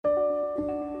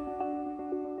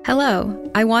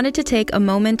Hello, I wanted to take a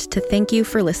moment to thank you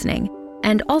for listening,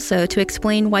 and also to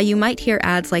explain why you might hear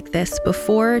ads like this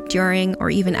before, during, or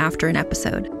even after an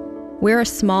episode. We're a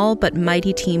small but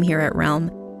mighty team here at Realm,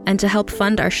 and to help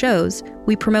fund our shows,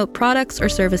 we promote products or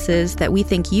services that we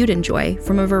think you'd enjoy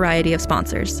from a variety of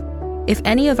sponsors. If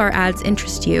any of our ads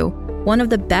interest you, one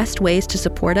of the best ways to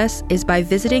support us is by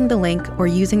visiting the link or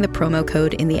using the promo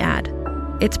code in the ad.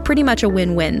 It's pretty much a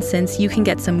win-win since you can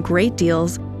get some great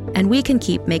deals and we can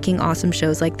keep making awesome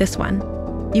shows like this one.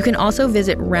 You can also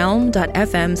visit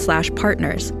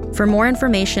realm.fm/partners for more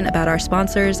information about our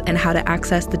sponsors and how to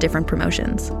access the different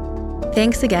promotions.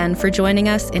 Thanks again for joining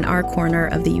us in our corner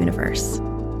of the universe.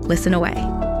 Listen away.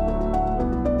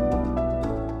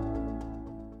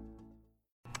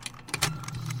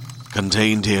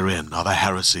 Contained herein are the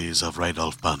heresies of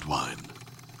Radolf Burntwine,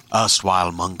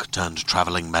 erstwhile monk turned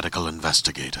traveling medical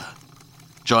investigator.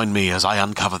 Join me as I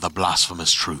uncover the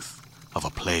blasphemous truth of a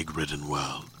plague-ridden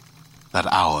world,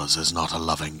 that ours is not a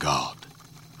loving God,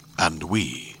 and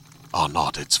we are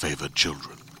not its favored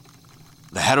children.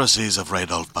 The Heresies of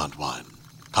Radolf Burntwine,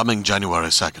 coming January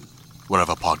 2nd,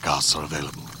 wherever podcasts are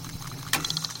available.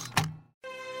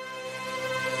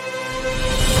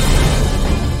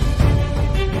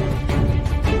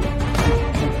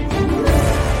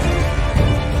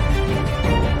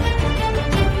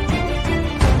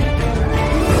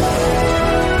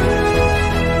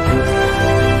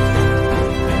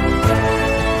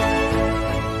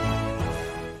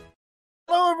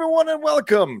 And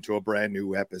welcome to a brand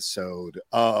new episode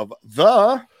of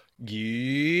the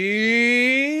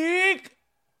Geek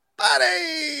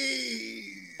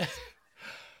Buddies.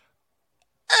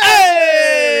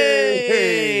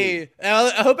 Hey!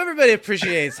 I hope everybody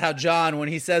appreciates how John, when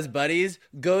he says buddies,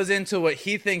 goes into what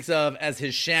he thinks of as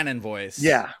his Shannon voice.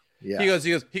 Yeah.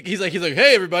 He's like,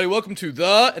 hey everybody, welcome to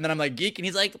the, and then I'm like geek, and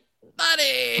he's like,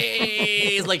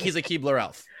 buddies, like he's a Keebler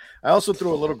elf. I also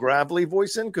threw a little gravelly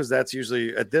voice in because that's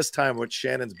usually at this time what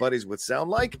Shannon's buddies would sound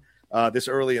like. This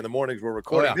early in the mornings, we're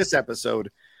recording this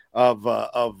episode of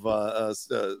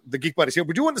the Geek Buddies here.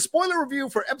 We're doing the spoiler review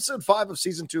for episode 5 of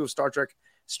season 2 of Star Trek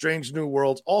Strange New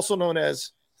Worlds, also known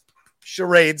as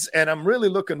Charades. And I'm really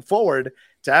looking forward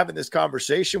to having this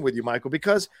conversation with you, Michael,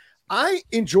 because I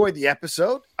enjoyed the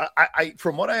episode. I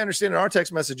from what I understand in our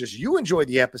text messages, you enjoyed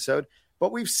the episode.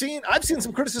 But I've seen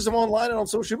some criticism online and on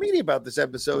social media about this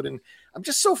episode, and I'm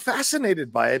just so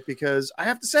fascinated by it because I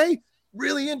have to say,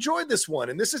 really enjoyed this one.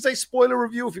 And this is a spoiler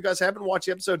review. If you guys haven't watched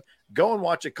the episode, go and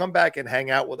watch it. Come back and hang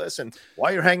out with us. And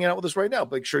while you're hanging out with us right now,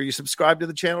 make sure you subscribe to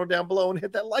the channel down below and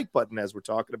hit that like button as we're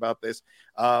talking about this.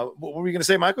 What were you going to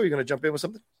say, Michael? Are you going to jump in with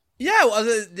something? Yeah, well,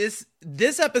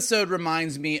 this episode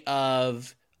reminds me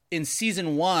of in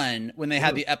season 1, when they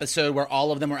had the episode where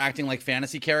all of them were acting like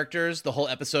fantasy characters, the whole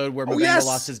episode where M'Benga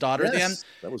lost his daughter at the end.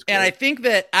 That was great. And I think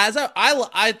that as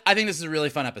I think this is a really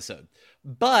fun episode.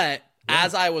 But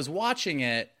as I was watching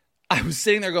it, I was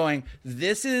sitting there going,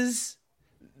 this is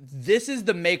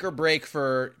the make or break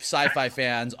for sci-fi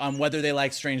fans on whether they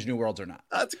like Strange New Worlds or not.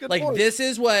 That's a good point. This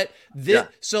is what this. Yeah.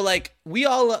 So we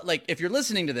all if you're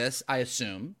listening to this, I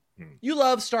assume you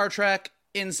love Star Trek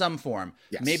in some form.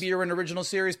 Yes. Maybe you're an original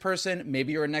series person.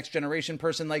 Maybe you're a next generation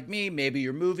person like me. Maybe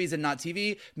you're movies and not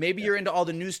TV. Maybe you're into all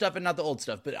the new stuff and not the old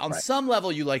stuff. But on some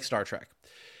level, you like Star Trek.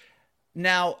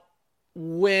 Now,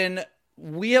 when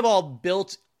we have all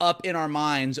built up in our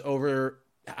minds over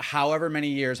however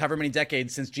many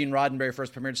decades since Gene Roddenberry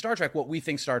first premiered Star Trek, what we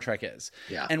think Star Trek is.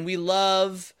 Yeah. And we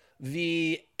love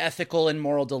the ethical and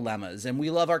moral dilemmas, and we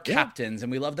love our captains,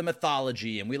 and we love the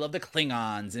mythology, and we love the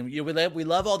Klingons, and we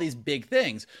love all these big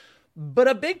things. But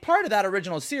a big part of that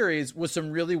original series was some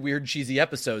really weird, cheesy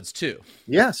episodes too.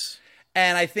 Yes.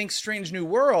 And I think Strange New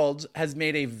Worlds has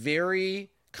made a very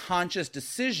conscious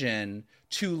decision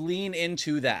to lean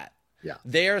into that. Yeah.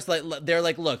 They're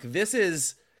like, look, this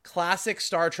is classic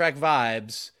Star Trek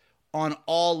vibes on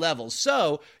all levels.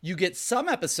 So you get some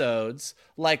episodes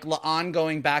like La'an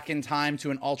going back in time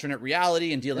to an alternate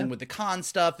reality and dealing with the Khan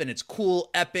stuff, and it's cool,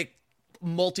 epic,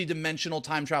 multi-dimensional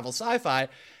time travel sci-fi.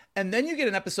 And then you get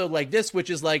an episode like this, which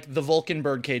is like the Vulcan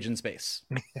birdcage in space.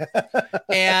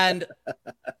 And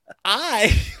I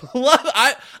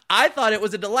thought it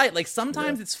was a delight. Like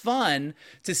sometimes it's fun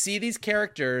to see these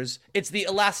characters. It's the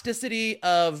elasticity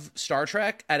of Star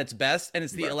Trek at its best, and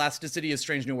it's the elasticity of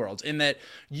Strange New Worlds in that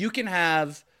you can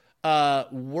have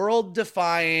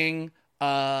world-defying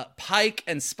Pike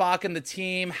and Spock and the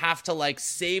team have to like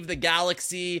save the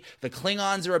galaxy. The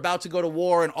Klingons are about to go to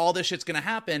war and all this shit's going to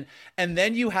happen. And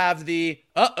then you have the,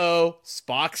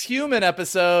 Spock's human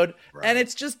episode. Right. And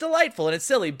it's just delightful and it's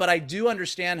silly. But I do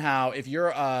understand how if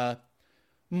you're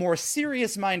more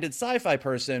serious-minded sci-fi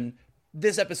person,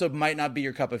 this episode might not be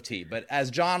your cup of tea. But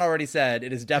as John already said,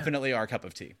 it is definitely our cup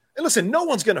of tea. And listen, no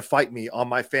one's going to fight me on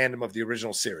my fandom of the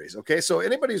original series, okay? So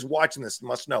anybody who's watching this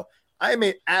must know I am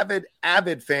an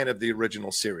avid fan of the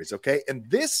original series, okay? And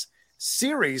this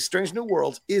series, Strange New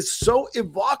Worlds, is so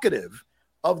evocative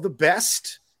of the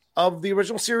best of the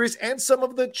original series and some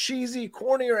of the cheesy,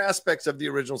 cornier aspects of the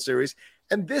original series.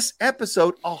 And this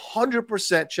episode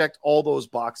 100% checked all those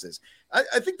boxes.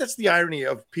 I think that's the irony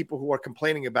of people who are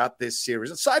complaining about this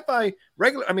series. Sci-fi,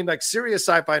 like serious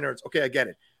sci-fi nerds, okay, I get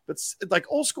it. But like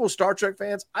old school Star Trek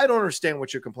fans, I don't understand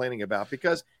what you're complaining about,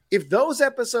 because if those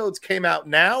episodes came out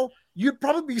now, you'd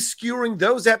probably be skewering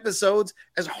those episodes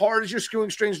as hard as you're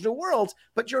skewing Strange New Worlds,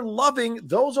 but you're loving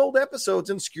those old episodes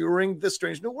and skewering the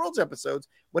Strange New Worlds episodes,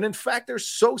 when in fact they're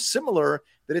so similar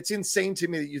that it's insane to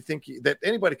me that you think that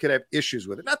anybody could have issues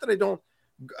with it. Not that I don't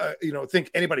think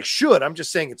anybody should. I'm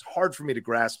just saying it's hard for me to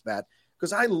grasp that,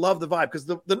 because I love the vibe. Because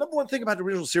the number one thing about the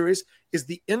original series is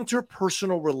the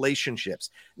interpersonal relationships,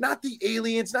 not the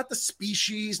aliens, not the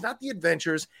species, not the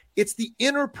adventures. It's the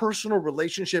interpersonal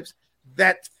relationships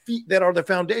that are the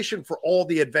foundation for all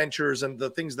the adventures and the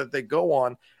things that they go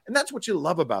on. And that's what you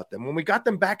love about them. When we got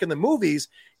them back in the movies,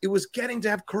 it was getting to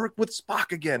have Kirk with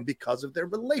Spock again because of their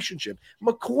relationship.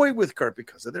 McCoy with Kirk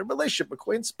because of their relationship.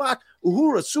 McCoy and Spock,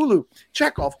 Uhura, Sulu,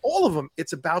 Chekhov, all of them.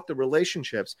 It's about the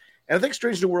relationships. And I think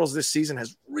Strange New Worlds this season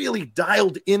has really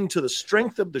dialed into the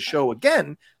strength of the show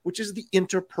again, which is the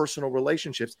interpersonal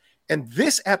relationships. And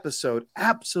this episode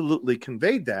absolutely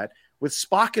conveyed that with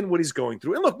Spock and what he's going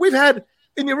through. And look, we've had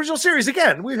in the original series,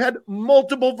 again, we've had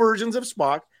multiple versions of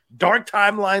Spock, dark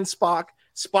timeline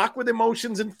Spock with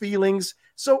emotions and feelings.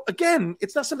 So again,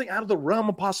 it's not something out of the realm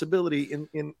of possibility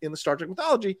in the Star Trek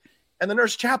mythology. And the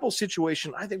Nurse Chapel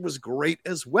situation, I think, was great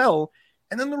as well.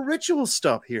 And then the ritual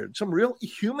stuff here, some real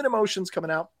human emotions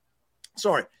coming out.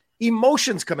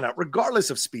 Emotions coming out,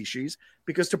 regardless of species,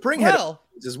 because T'Pring had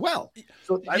as well.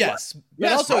 So yes,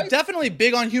 but also right? Definitely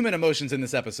big on human emotions in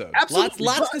this episode. Absolutely.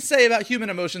 Lots to say about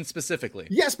human emotions specifically.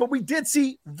 Yes, but we did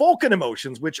see Vulcan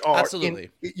emotions, which are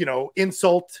absolutely,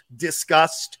 insult,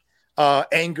 disgust,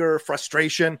 anger,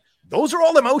 frustration. Those are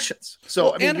all emotions.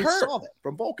 So we saw that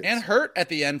from Vulcans. And hurt at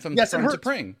the end from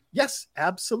T'Pring. Yes,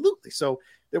 absolutely. So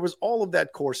there was all of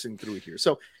that coursing through here.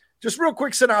 So just real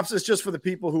quick synopsis, just for the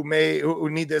people who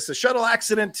need this. A shuttle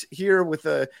accident here with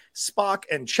Spock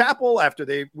and Chapel after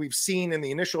we've seen in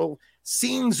the initial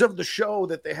scenes of the show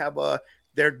that they have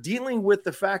they're dealing with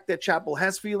the fact that Chapel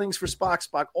has feelings for Spock.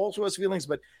 Spock also has feelings,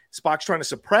 but Spock's trying to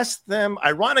suppress them.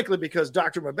 Ironically, because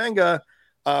Dr. M'Benga,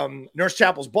 Nurse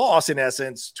Chapel's boss, in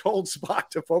essence, told Spock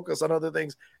to focus on other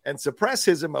things and suppress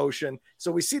his emotion.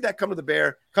 So we see that come to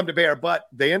bear, but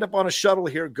they end up on a shuttle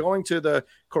here going to the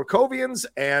Korkovians,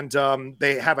 and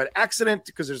they have an accident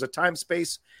because there's a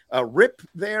time-space rip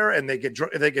there, and they get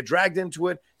dragged into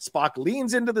it. Spock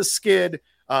leans into the skid,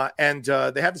 and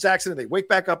they have this accident. They wake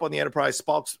back up on the Enterprise.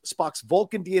 Spock's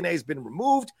Vulcan DNA has been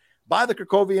removed by the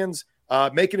Korkovians,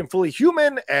 making him fully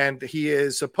human, and he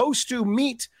is supposed to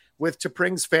meet with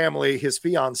T'Pring's family, his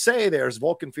fiancée, there's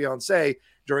Vulcan fiancée,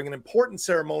 during an important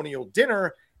ceremonial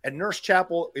dinner, and Nurse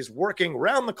Chapel is working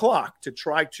round the clock to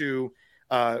try to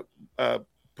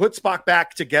put Spock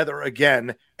back together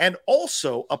again, and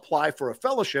also apply for a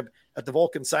fellowship at the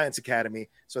Vulcan Science Academy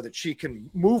so that she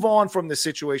can move on from this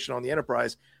situation on the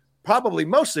Enterprise, probably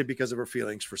mostly because of her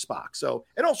feelings for Spock. So,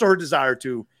 and also her desire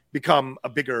to become a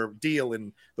bigger deal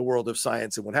in the world of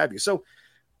science and what have you. So,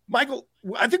 Michael,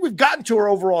 I think we've gotten to our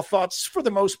overall thoughts for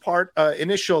the most part,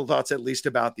 initial thoughts at least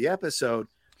about the episode.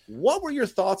 What were your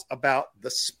thoughts about the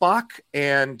Spock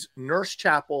and Nurse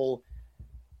Chapel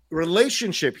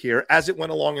relationship here as it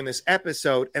went along in this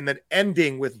episode, and then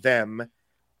ending with them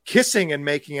kissing and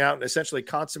making out and essentially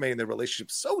consummating their relationship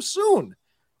so soon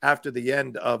after the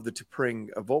end of the T'Pring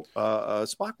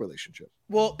Spock relationship?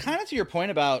 Well, kind of to your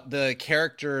point about the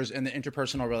characters and the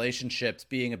interpersonal relationships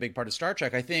being a big part of Star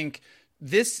Trek, I think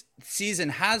this season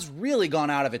has really gone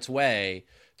out of its way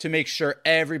to make sure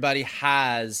everybody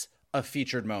has a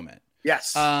featured moment.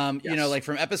 Yes. Yes. Like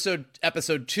from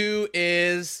episode 2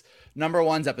 is number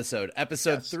 1's episode.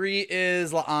 Episode 3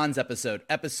 is La'an's episode.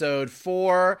 Episode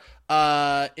 4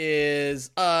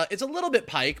 is it's a little bit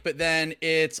Pike, but then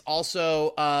it's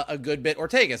also a good bit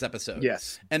Ortega's episode.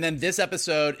 Yes. And then this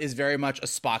episode is very much a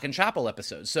Spock and Chapel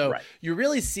episode. So You're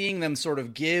really seeing them sort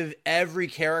of give every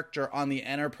character on the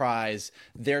Enterprise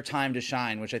their time to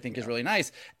shine, which I think is really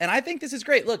nice. And I think this is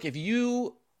great. Look, if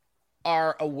you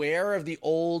are aware of the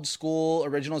old school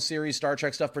original series Star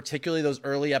Trek stuff, particularly those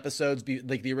early episodes,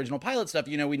 like the original pilot stuff,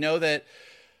 we know that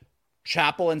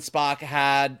Chapel and Spock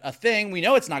had a thing. We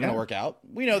know it's not going to work out.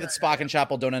 We know that Spock and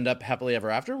Chapel don't end up happily ever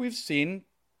after. We've seen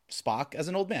Spock as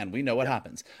an old man. We know what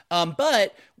happens.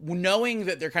 But knowing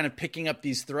that they're kind of picking up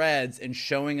these threads and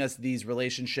showing us these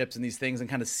relationships and these things and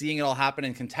kind of seeing it all happen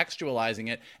and contextualizing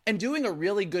it and doing a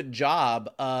really good job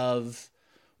of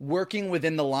working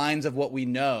within the lines of what we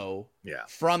know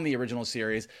from the original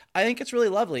series, I think it's really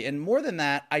lovely. And more than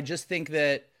that, I just think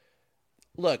that,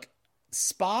 look,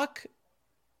 Spock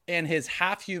and his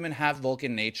half human, half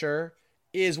Vulcan nature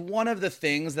is one of the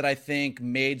things that I think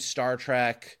made Star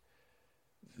Trek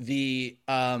the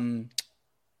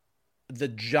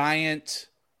giant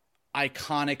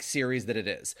iconic series that it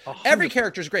is. 100%. Every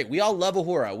character is great. We all love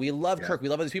Uhura. We love Kirk. We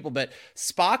love other people, but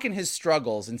Spock and his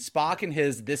struggles and Spock and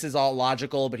his, this is all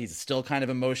logical, but he's still kind of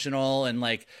emotional and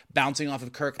like bouncing off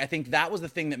of Kirk. I think that was the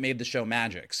thing that made the show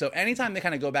magic. So anytime they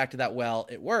kind of go back to that well,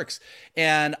 it works.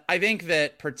 And I think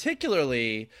that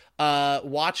particularly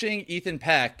watching Ethan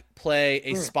Peck play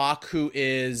a Spock who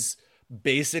is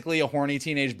basically a horny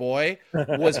teenage boy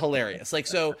was hilarious. Like,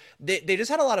 so they just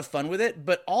had a lot of fun with it,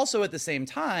 but also at the same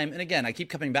time, and again, I keep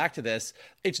coming back to this,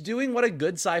 it's doing what a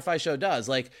good sci-fi show does.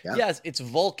 Like, yes, it's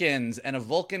Vulcans and a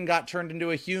Vulcan got turned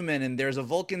into a human and there's a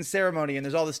Vulcan ceremony and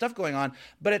there's all this stuff going on.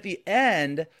 But at the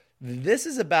end, this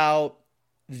is about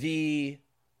the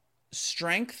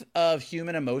strength of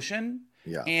human emotion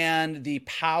and the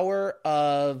power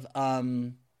of,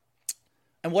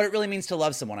 and what it really means to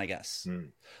love someone, I guess.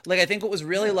 Like, I think what was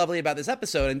really lovely about this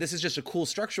episode, and this is just a cool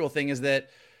structural thing, is that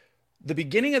the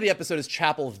beginning of the episode is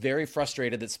Chapel very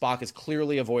frustrated that Spock is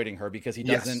clearly avoiding her because he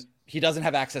doesn't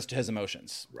have access to his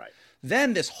emotions. Right.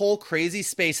 Then this whole crazy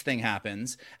space thing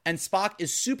happens, and Spock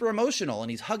is super emotional, and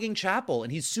he's hugging Chapel,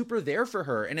 and he's super there for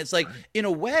her. And it's like, in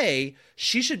a way,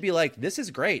 she should be like, this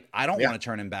is great. I don't want to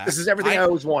turn him back. This is everything I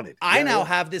always wanted. I now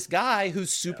have this guy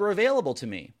who's super available to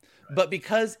me. Right. But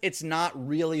because it's not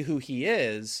really who he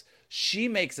is, she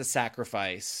makes a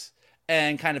sacrifice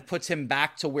and kind of puts him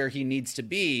back to where he needs to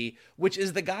be, which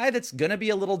is the guy that's going to be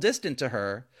a little distant to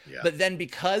her. But then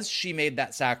because she made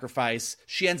that sacrifice,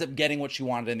 she ends up getting what she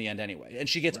wanted in the end anyway. And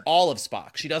she gets all of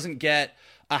Spock. She doesn't get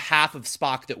a half of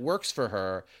Spock that works for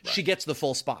her. She gets the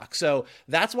full Spock. So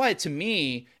that's why, to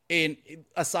me,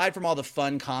 aside from all the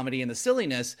fun comedy and the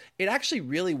silliness, it actually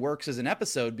really works as an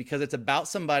episode because it's about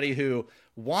somebody who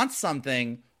wants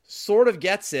something, sort of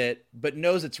gets it, but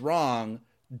knows it's wrong,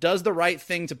 does the right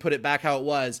thing to put it back how it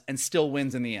was, and still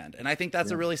wins in the end. And I think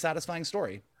that's a really satisfying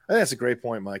story. I think that's a great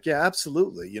point, Mike. Yeah,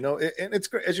 absolutely. You know, and it's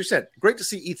great, as you said, great to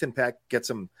see Ethan Peck get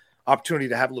some opportunity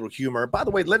to have a little humor. By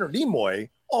the way, Leonard Nimoy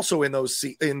also in those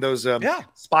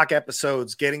Spock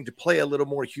episodes, getting to play a little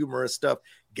more humorous stuff,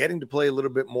 getting to play a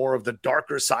little bit more of the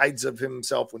darker sides of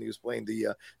himself when he was playing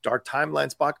the Dark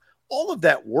Timeline Spock. All of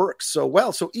that works so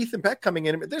well. So Ethan Peck coming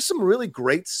in, there's some really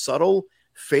great subtle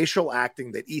facial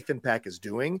acting that Ethan Peck is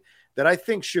doing that I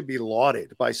think should be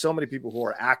lauded by so many people who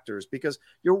are actors, because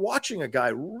you're watching a guy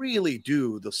really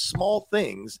do the small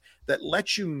things that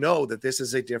let you know that this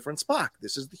is a different Spock.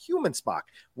 This is the human Spock.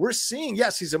 We're seeing,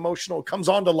 yes, he's emotional, comes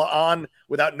on to La'an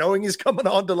without knowing he's coming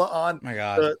on to La'an. My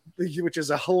God. Which is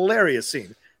a hilarious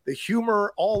scene. The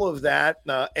humor, all of that,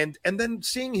 and then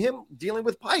seeing him dealing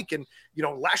with Pike and, you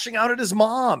know, lashing out at his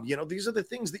mom. You know, these are the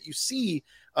things that you see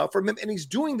from him, and he's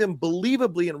doing them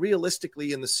believably and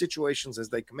realistically in the situations as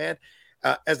they demand.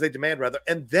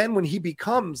 And then when he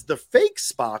becomes the fake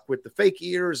Spock with the fake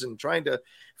ears and trying to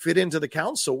fit into the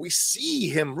council, we see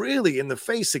him really in the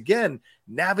face again,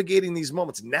 navigating these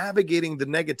moments, navigating the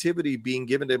negativity being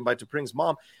given to him by T'Pring's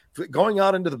mom, going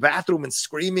out into the bathroom and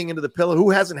screaming into the pillow.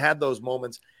 Who hasn't had those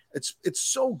moments? It's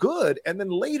so good. And then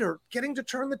later getting to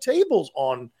turn the tables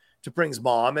on T'Pring's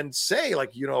mom and say,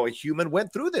 like, you know, a human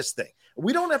went through this thing.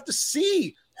 We don't have to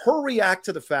see her react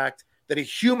to the fact that a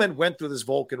human went through this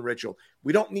Vulcan ritual.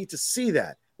 We don't need to see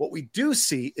that. What we do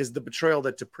see is the betrayal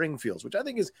that T'Pring feels, which I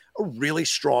think is a really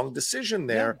strong decision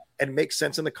there and makes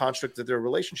sense in the construct of their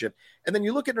relationship. And then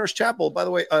you look at Nurse Chapel, by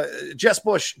the way, Jess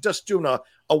Bush just doing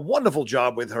a wonderful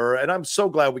job with her. And I'm so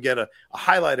glad we get a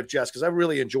highlight of Jess, because I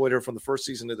really enjoyed her from the first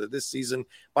season to this season.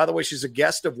 By the way, she's a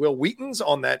guest of Will Wheaton's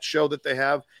on that show that they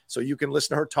have. So you can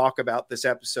listen to her talk about this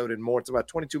episode and more. It's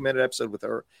about a 22-minute episode with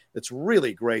her. It's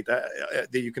really great that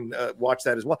you can watch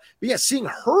that as well. But yeah, seeing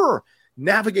her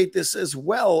navigate this as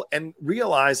well and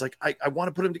realize, like, I want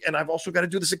to put him, and I've also got to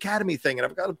do this academy thing, and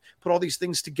I've got to put all these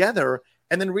things together,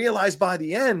 and then realize by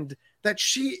the end that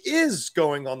she is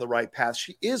going on the right path.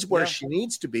 She is where she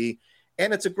needs to be.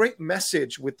 And it's a great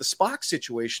message with the Spock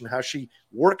situation, how she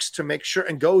works to make sure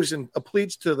and goes and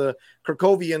pleads to the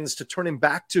Kirkovians to turn him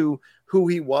back to who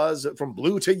he was, from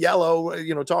blue to yellow,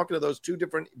 you know, talking to those two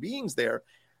different beings there.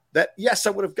 that, yes, I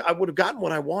would have gotten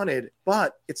what I wanted,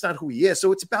 but it's not who he is.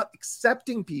 So it's about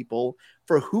accepting people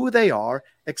for who they are,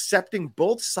 accepting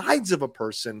both sides of a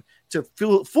person to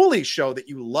fully show that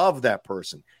you love that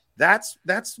person. That's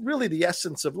really the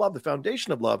essence of love. The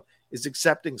foundation of love is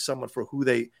accepting someone for who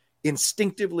they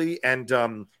instinctively and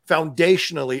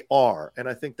foundationally are. And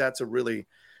I think that's a really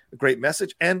great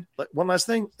message. And one last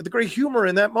thing, the great humor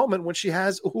in that moment when she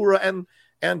has Uhura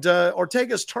and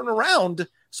Ortegas turn around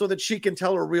so that she can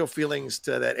tell her real feelings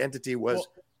to that entity was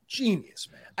genius,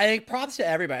 man. I think props to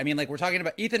everybody. I mean, like, we're talking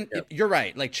about Ethan. Yep. You're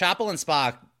right. Like, Chapel and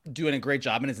Spock doing a great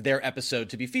job, and it's their episode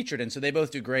to be featured in, so they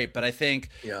both do great. But I think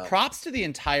props to the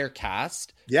entire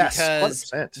cast. Yes,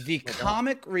 because 100%. The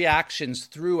comic reactions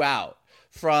throughout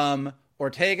from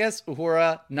Ortegas,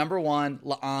 Uhura, Number One,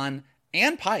 La'an,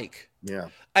 and Pike. Yeah.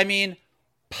 I mean,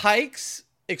 Pike's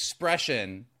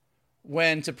expression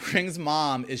when T'Pring's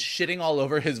mom is shitting all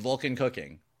over his Vulcan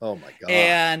cooking. Oh my God.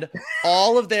 And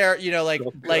all of their,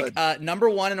 Number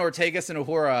One and Ortegas and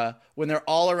Uhura, when they're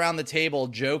all around the table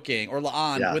joking, or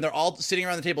La'an, when they're all sitting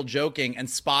around the table joking, and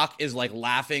Spock is like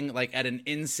laughing like at an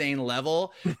insane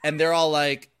level, and they're all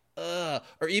like, ugh.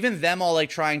 Or even them all like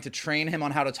trying to train him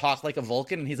on how to talk like a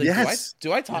Vulcan, and he's like, yes.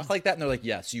 do I talk like that? And they're like,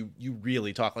 yes, you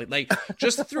really talk like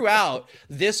just throughout.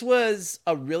 This was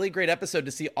a really great episode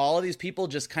to see all of these people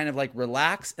just kind of like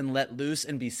relax and let loose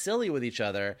and be silly with each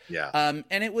other. Yeah.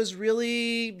 And it was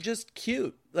really just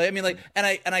cute. Like, I mean, like,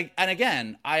 and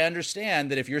again, I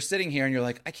understand that if you're sitting here and you're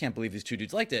like, I can't believe these two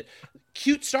dudes liked it.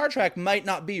 Cute Star Trek might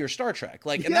not be your Star Trek.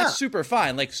 Like, and that's super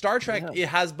fine. Like, Star Trek, it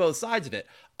has both sides of it.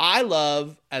 I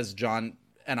love, as John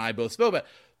and I both spoke about,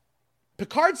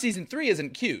 Picard season 3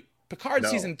 isn't cute. Picard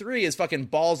season 3 is fucking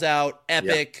balls out,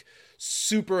 epic,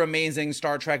 super amazing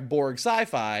Star Trek Borg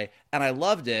sci-fi, and I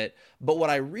loved it. But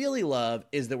what I really love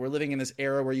is that we're living in this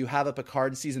era where you have a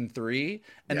Picard season 3,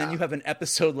 and then you have an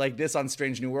episode like this on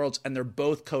Strange New Worlds, and they're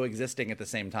both coexisting at the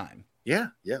same time. Yeah,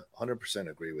 100%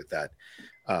 agree with that,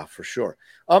 for sure.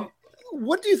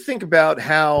 What do you think about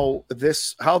how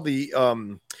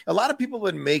the a lot of people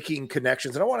have been making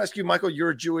connections? And I want to ask you, Michael,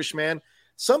 you're a Jewish man.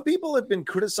 Some people have been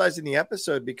criticizing the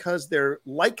episode because they're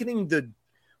likening the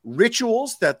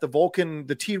rituals that the Vulcan,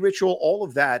 the tea ritual, all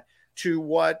of that to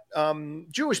what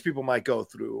Jewish people might go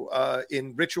through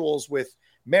in rituals with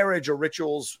marriage or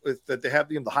rituals with that they have,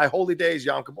 the high holy days,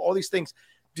 Yom Kippur, all these things.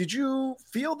 Did you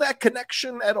feel that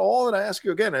connection at all? And I ask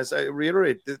you again, as I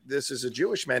reiterate, this is a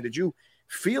Jewish man. Did you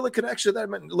feel a connection that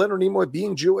meant Leonard Nimoy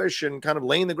being Jewish and kind of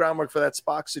laying the groundwork for that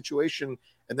Spock situation?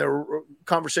 And there were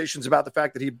conversations about the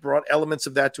fact that he brought elements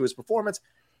of that to his performance.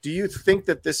 Do you think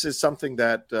that this is something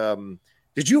that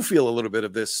did you feel a little bit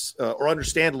of this or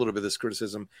understand a little bit of this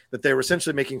criticism that they were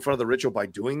essentially making fun of the ritual by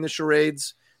doing the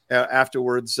charades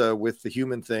afterwards with the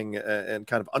human thing and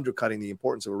kind of undercutting the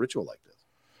importance of a ritual like this?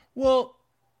 Well,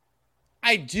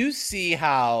 I do see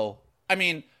how, I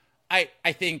mean, I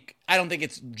don't think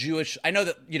it's Jewish. I know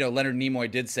that, Leonard Nimoy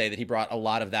did say that he brought a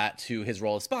lot of that to his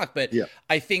role as Spock, but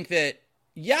I think that,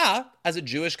 as a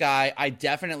Jewish guy, I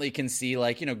definitely can see,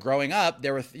 like, growing up,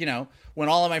 there were, when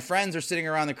all of my friends are sitting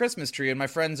around the Christmas tree and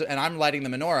I'm lighting the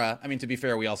menorah. I mean, to be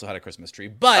fair, we also had a Christmas tree,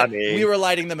 but we were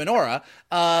lighting the menorah.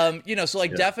 So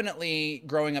like definitely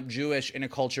growing up Jewish in a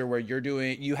culture where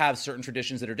you have certain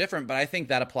traditions that are different, but I think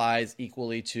that applies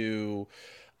equally to,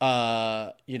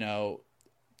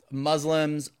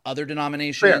 Muslims, other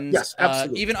denominations,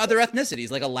 even other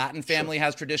ethnicities, like a Latin family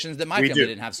has traditions that my family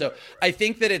didn't have. So I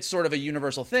think that it's sort of a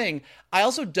universal thing. I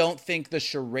also don't think the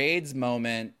charades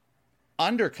moment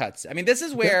undercuts. I mean, this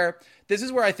is where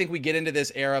I think we get into this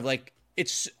era of like,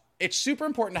 it's super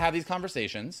important to have these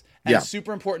conversations and it's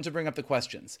super important to bring up the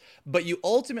questions, but you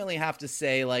ultimately have to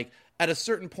say, like, at a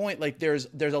certain point, like there's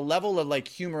a level of like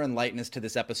humor and lightness to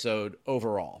this episode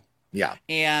overall. Yeah.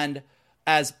 And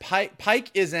as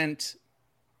Pike isn't,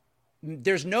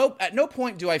 at no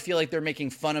point do I feel like they're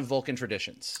making fun of Vulcan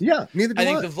traditions. Yeah, neither do I. I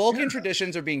think the Vulcan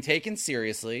traditions are being taken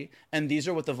seriously, and these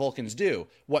are what the Vulcans do.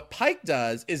 What Pike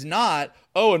does is not,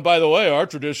 oh, and by the way, our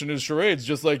tradition is charades,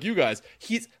 just like you guys.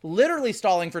 He's literally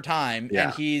stalling for time,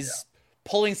 and he's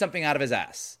pulling something out of his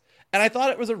ass. And I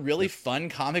thought it was a really fun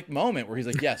comic moment where he's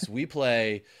like, yes, we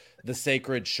play the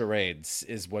sacred charades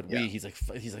is what he's like,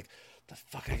 the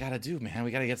fuck I gotta do, man?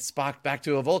 We gotta get Spock back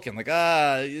to a Vulcan. Like,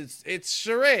 it's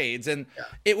charades. And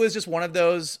it was just one of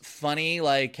those funny,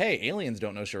 like, hey, aliens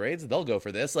don't know charades, they'll go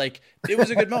for this. Like, it was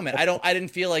a good moment. I didn't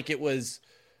feel like it was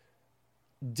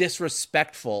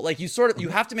disrespectful. Like, you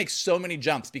have to make so many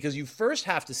jumps because you first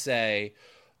have to say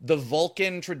the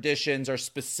Vulcan traditions are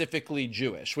specifically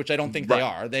Jewish, which I don't think they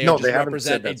are. They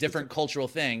represent a different cultural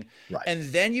thing. Right. And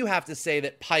then you have to say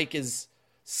that Pike is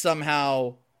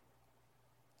somehow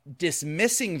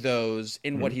dismissing those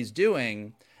in what he's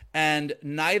doing. And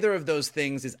neither of those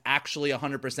things is actually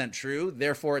 100% true.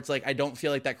 Therefore, it's like, I don't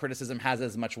feel like that criticism has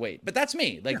as much weight. But that's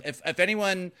me. Like, if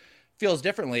anyone feels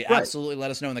differently, absolutely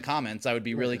let us know in the comments. I would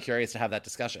be really curious to have that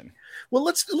discussion. Well,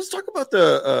 let's talk about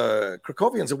the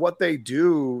Krakowians and what they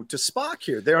do to Spock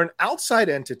here. They're an outside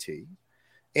entity.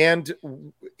 And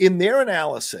in their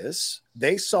analysis,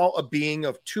 they saw a being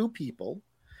of two people.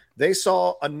 They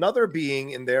saw another being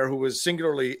in there who was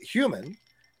singularly human.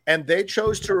 And they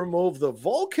chose to remove the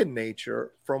Vulcan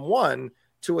nature from one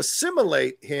to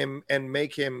assimilate him and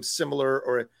make him similar,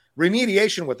 or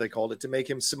remediation, what they called it, to make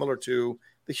him similar to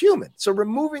the human. So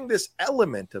removing this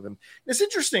element of him. It's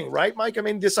interesting, right, Mike? I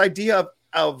mean, this idea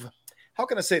of how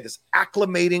can I say this,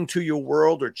 acclimating to your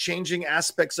world or changing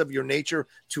aspects of your nature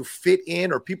to fit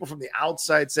in, or people from the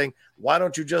outside saying, why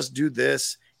don't you just do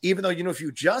this? Even though, you know, if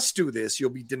you just do this, you'll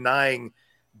be denying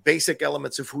basic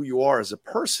elements of who you are as a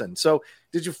person. So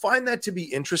did you find that to be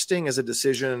interesting as a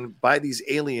decision by these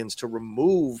aliens to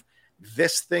remove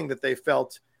this thing that they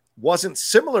felt wasn't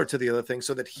similar to the other thing,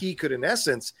 so that he could, in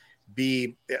essence,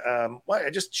 be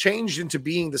just changed into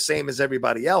being the same as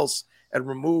everybody else and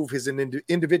remove his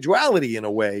individuality in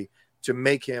a way to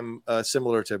make him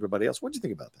similar to everybody else? What do you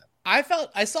think about that?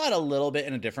 I saw it a little bit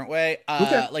in a different way.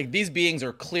 Like, these beings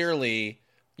are clearly,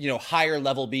 you know, higher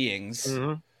level beings.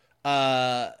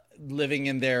 Living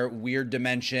in their weird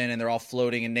dimension, and they're all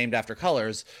floating and named after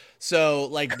colors. So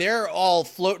like, they're all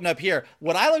floating up here.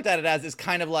 What I looked at it as is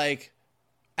kind of like,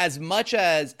 as much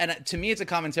as, and to me, it's a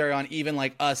commentary on even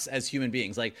like us as human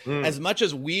beings, like as much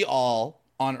as we all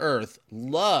on Earth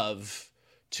love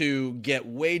to get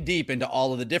way deep into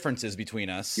all of the differences between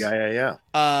us.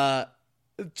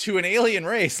 To an alien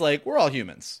race, like, we're all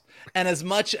humans. And as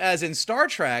much as in Star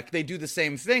Trek, they do the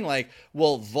same thing, like,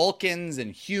 well, Vulcans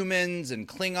and humans and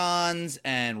Klingons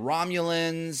and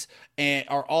Romulans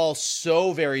are all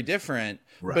so very different.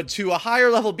 Right. But to a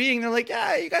higher level being, they're like,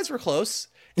 yeah, you guys were close.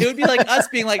 It would be like us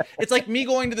being like, it's like me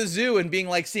going to the zoo and being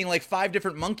like, seeing like 5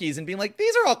 different monkeys and being like,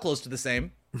 these are all close to the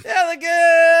same. Yeah, like,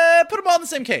 put them all in the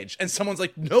same cage. And someone's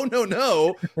like,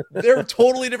 no, they're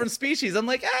totally different species. I'm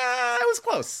like, I was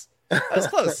close. I was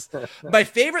close. My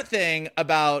favorite thing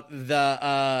about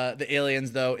the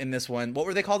aliens, though, in this one, what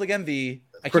were they called again?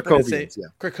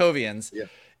 Krakowians. Yeah.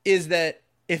 Is that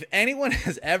if anyone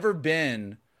has ever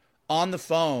been on the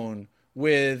phone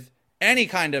with any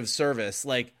kind of service,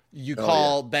 like you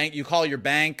call your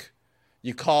bank,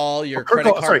 you call your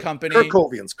credit card company.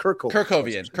 Krakowians.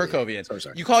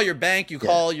 Sorry. You call your bank, you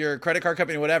call your credit card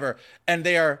company, whatever, and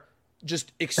they are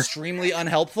just extremely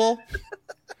unhelpful.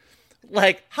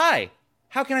 Like, hi,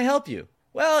 how can I help you?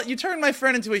 Well, you turned my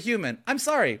friend into a human. I'm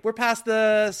sorry. We're past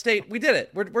the state. We did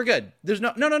it. We're good. There's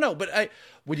no. But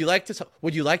would you like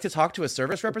to talk to a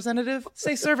service representative?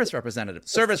 Say service representative.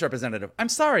 Service representative. I'm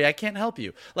sorry, I can't help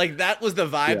you. Like, that was the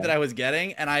vibe that I was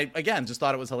getting, and I again just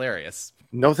thought it was hilarious.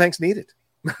 No thanks needed.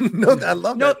 I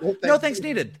love that. No thanks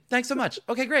needed. Thanks so much.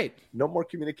 Okay, great. No more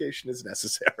communication is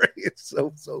necessary. It's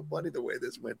so funny the way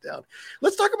this went down.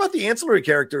 Let's talk about the ancillary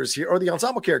characters here, or the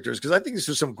ensemble characters, because I think this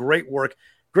was some great work.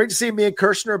 Great to see Mia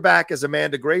Kirshner back as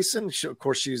Amanda Grayson. Of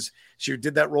course, she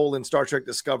did that role in Star Trek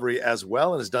Discovery as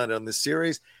well, and has done it on this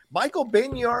series. Michael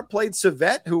Benyar played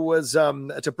Savette, who was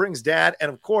T'Pring's dad,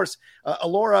 and of course,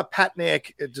 Alora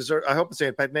Patnaik. I hope I'm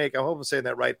saying Patnaik. I hope I'm saying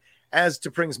that right. As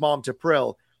T'Pring's mom,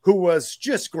 T'Pril, who was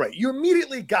just great. You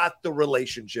immediately got the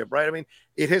relationship, right? I mean,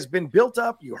 it has been built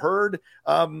up. You heard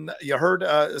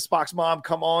Spock's mom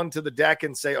come on to the deck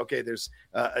and say, okay, there's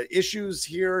issues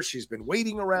here. She's been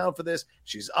waiting around for this.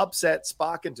 She's upset.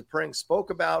 Spock and T'Pring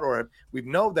spoke about, or we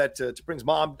know that T'Pring's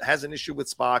mom has an issue with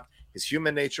Spock, his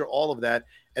human nature, all of that.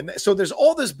 And so there's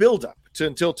all this buildup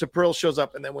until T'Pril shows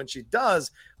up. And then when she does,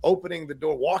 opening the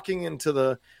door, walking into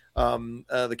the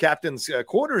captain's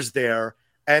quarters there,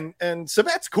 and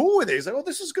Savette's cool with it. He's like, oh,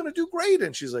 this is going to do great.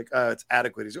 And she's like, it's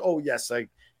adequate. He's like, oh, yes, I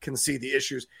can see the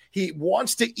issues. He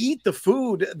wants to eat the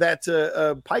food that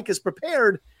Pike has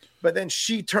prepared, but then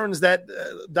she turns that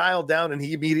dial down and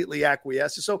he immediately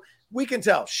acquiesces. So we can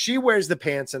tell she wears the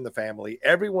pants in the family.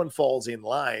 Everyone falls in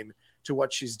line to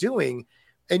what she's doing.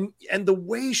 And the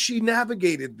way she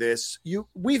navigated this,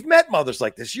 we've met mothers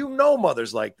like this. You know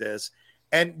mothers like this.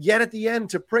 And yet at the end,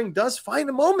 T'Pring does find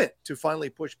a moment to finally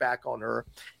push back on her.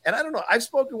 And I don't know, I've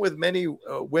spoken with many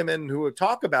women who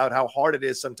talk about how hard it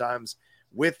is sometimes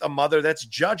with a mother that's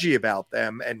judgy about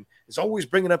them and is always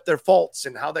bringing up their faults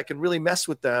and how that can really mess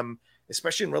with them,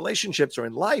 especially in relationships or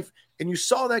in life. And you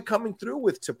saw that coming through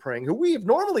with T'Pring, who we have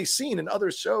normally seen in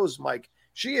other shows, Mike.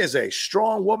 She is a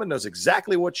strong woman, knows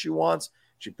exactly what she wants.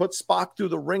 She puts Spock through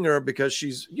the ringer because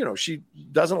she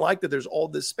doesn't like that there's all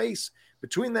this space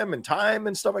between them and time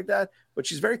and stuff like that. But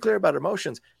she's very clear about her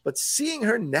emotions. But seeing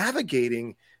her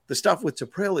navigating the stuff with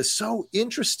T'Pring is so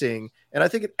interesting. And I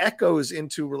think it echoes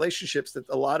into relationships that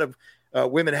a lot of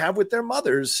women have with their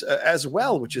mothers as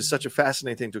well, which is such a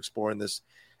fascinating thing to explore in this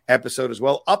episode as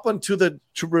well, up onto the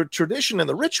tradition and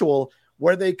the ritual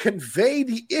where they convey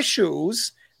the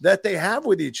issues that they have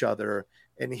with each other.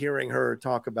 And hearing her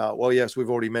talk about, well, yes,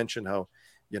 we've already mentioned how,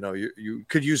 you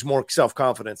could use more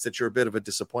self-confidence, that you're a bit of a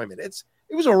disappointment.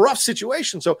 It was a rough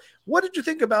situation. So what did you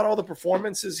think about all the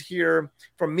performances here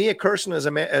from Mia Kirshner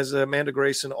as Amanda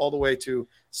Grayson all the way to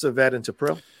Saved and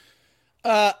T'Pring?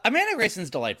 Amanda Grayson's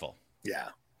delightful. Yeah.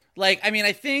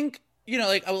 I think,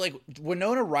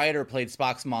 Winona Ryder played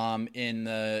Spock's mom in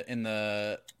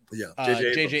the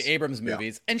J.J. Abrams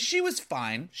movies, and she was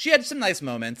fine. She had some nice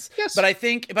moments. Yes. But I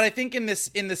think in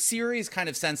the series kind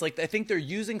of sense, I think they're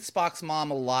using Spock's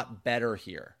mom a lot better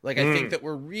here. I think that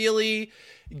we're really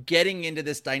getting into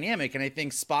this dynamic, and I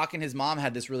think Spock and his mom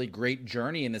had this really great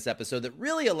journey in this episode that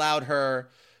really allowed her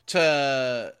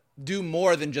to do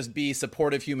more than just be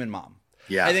supportive human mom.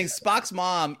 Yeah. I think Spock's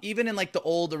mom, even in the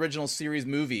old original series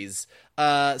movies,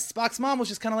 Spock's mom was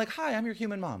just kind of like, hi, I'm your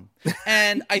human mom.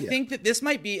 And I think that this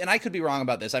might be, and I could be wrong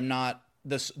about this. I'm not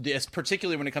this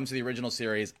particularly when it comes to the original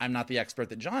series. I'm not the expert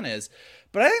that John is,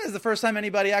 but I think this is the first time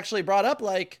anybody actually brought up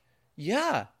a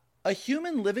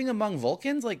human living among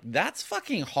Vulcans, that's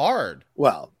fucking hard.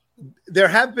 Well, there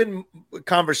have been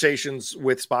conversations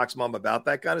with Spock's mom about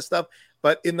that kind of stuff,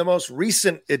 but in the most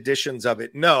recent editions of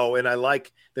it, no. And I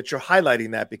like that you're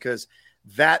highlighting that because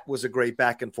that was a great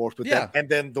back and forth with them. And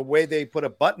then the way they put a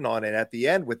button on it at the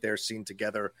end with their scene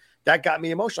together, that got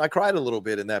me emotional. I cried a little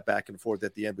bit in that back and forth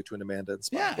at the end between Amanda and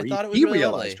Spock. Yeah, I thought it was really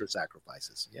realized lovely. Her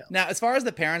sacrifices. Yeah. Now, as far as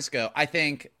the parents go, I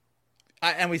think,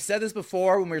 and we said this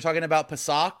before when we were talking about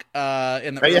Pasak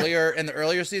in the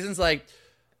earlier seasons,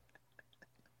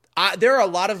 there are a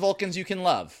lot of Vulcans you can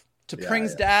love.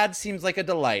 T'Pring's dad seems like a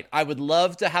delight. I would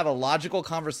love to have a logical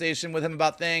conversation with him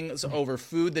about things over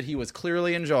food that he was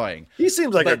clearly enjoying. He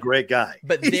seems like a great guy.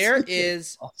 But there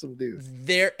is awesome dude.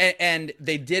 And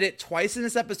they did it twice in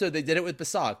this episode. They did it with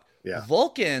Pasak. Yeah.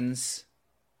 Vulcans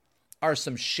are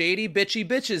some shady bitchy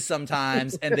bitches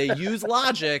sometimes, and they use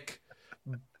logic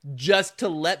just to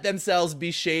let themselves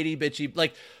be shady bitchy.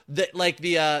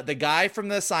 The guy from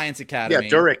the Science Academy.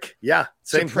 Yeah, Durek. Yeah.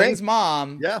 Same T'Pring's thing.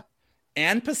 mom. Yeah.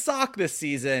 And Pasak this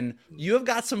season, you have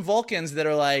got some Vulcans that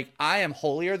are like, I am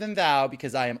holier than thou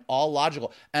because I am all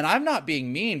logical. And I'm not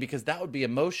being mean because that would be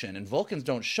emotion. And Vulcans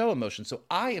don't show emotion. So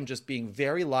I am just being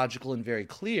very logical and very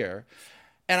clear.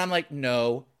 And I'm like,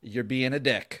 no, you're being a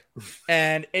dick.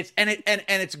 And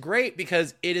it's great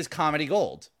because it is comedy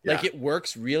gold. Yeah. It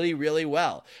works really, really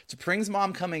well. T'Pring's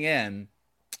mom coming in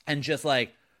and just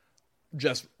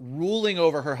ruling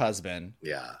over her husband.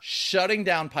 Yeah. Shutting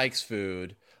down Pike's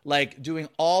food. Doing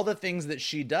all the things that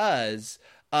she does,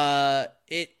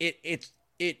 it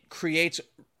creates.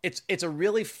 It's a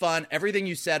really fun. Everything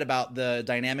you said about the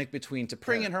dynamic between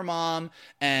T'Pring and her mom,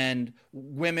 and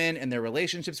women and their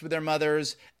relationships with their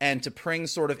mothers, and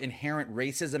T'Pring's sort of inherent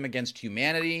racism against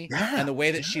humanity, and the way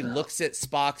that she looks at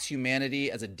Spock's humanity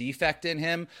as a defect in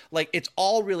him. It's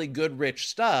all really good, rich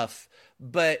stuff.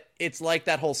 But it's like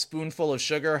that whole spoonful of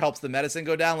sugar helps the medicine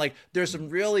go down. There's some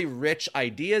really rich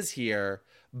ideas here.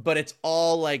 But it's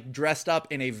all dressed up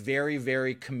in a very,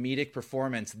 very comedic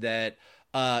performance that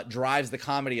drives the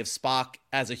comedy of Spock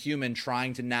as a human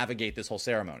trying to navigate this whole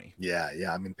ceremony. Yeah.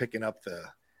 I mean, picking up the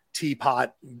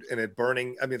teapot and it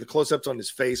burning. I mean, the close-ups on his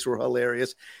face were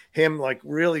hilarious. Him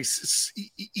really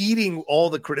eating all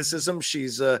the criticism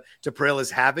T'Pring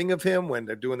is having of him when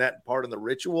they're doing that part of the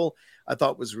ritual, I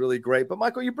thought was really great. But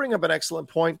Michael, you bring up an excellent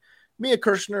point. Mia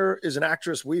Kirshner is an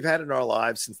actress we've had in our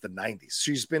lives since the 90s.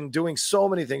 She's been doing so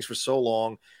many things for so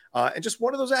long, and just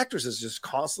one of those actresses just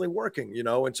constantly working,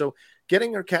 And so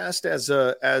getting her cast as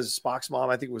Spock's mom,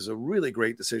 I think was a really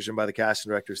great decision by the casting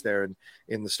directors there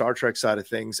in the Star Trek side of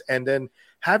things. And then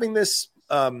having this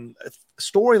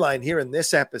storyline here in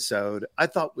this episode, I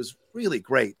thought was really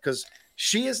great because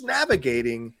she is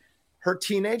navigating her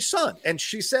teenage son. And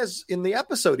she says in the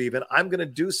episode even, I'm going to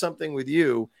do something with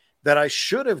you that I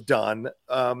should have done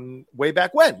way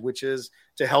back when, which is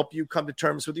to help you come to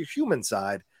terms with your human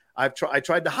side. I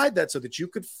tried to hide that so that you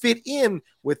could fit in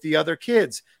with the other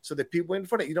kids, so that people in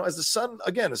front of as a son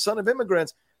of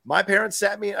immigrants, my parents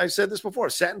sat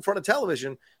in front of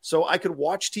television so I could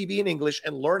watch TV in English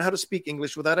and learn how to speak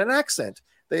English without an accent.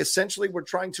 They essentially were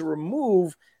trying to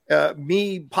remove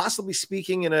me possibly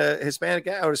speaking in a Hispanic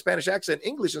or a Spanish accent,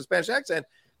 English and Spanish accent,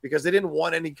 because they didn't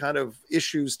want any kind of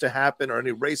issues to happen or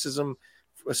any racism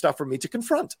stuff for me to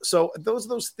confront. So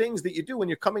those things that you do when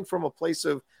you're coming from a place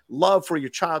of love for your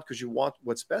child because you want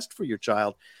what's best for your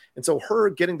child. And so her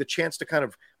getting the chance to kind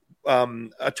of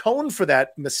atone for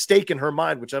that mistake in her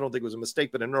mind, which I don't think was a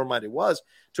mistake, but in her mind it was,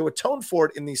 to atone for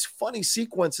it in these funny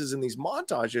sequences and these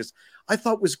montages, I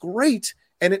thought was great.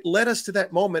 And it led us to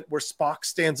that moment where Spock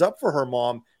stands up for her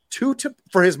mom,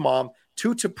 for his mom,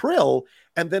 to T'Pring.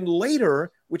 And then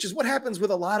later, which is what happens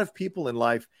with a lot of people in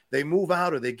life, they move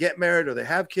out or they get married or they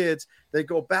have kids. They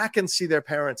go back and see their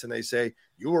parents and they say,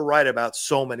 you were right about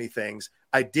so many things.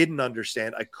 I didn't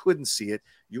understand. I couldn't see it.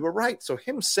 You were right. So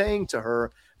him saying to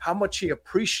her how much he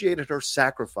appreciated her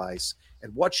sacrifice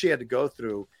and what she had to go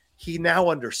through, he now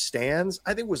understands,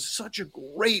 I think was such a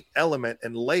great element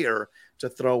and layer to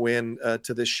throw in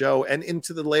to this show and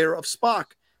into the layer of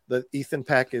Spock that Ethan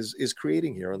Peck is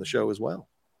creating here on the show as well.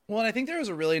 Well, and I think there was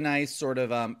a really nice sort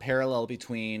of parallel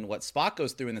between what Spock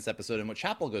goes through in this episode and what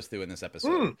Chapel goes through in this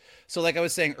episode. So like I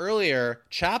was saying earlier,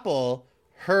 Chapel,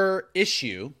 her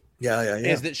issue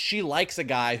is that she likes a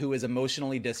guy who is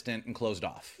emotionally distant and closed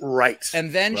off. Right.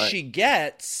 And then she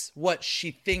gets what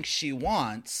she thinks she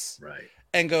wants. Right.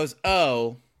 And goes,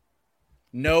 oh,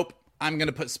 nope, I'm going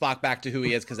to put Spock back to who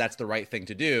he is because that's the right thing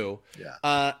to do.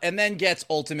 Yeah. And then gets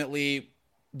ultimately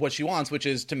what she wants, which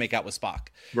is to make out with Spock.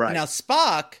 Right. Now,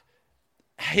 Spock,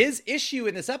 his issue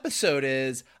in this episode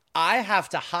is, I have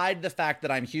to hide the fact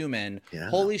that I'm human. Yeah.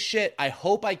 Holy shit, I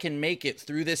hope I can make it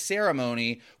through this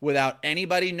ceremony without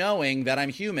anybody knowing that I'm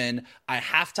human. I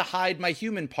have to hide my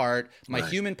human part. My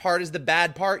human part is the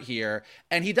bad part here.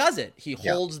 And he does it. He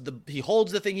holds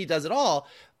the thing, he does it all.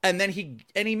 And then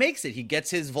he makes it. He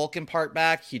gets his Vulcan part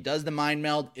back. He does the mind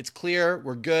meld. It's clear.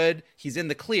 We're good. He's in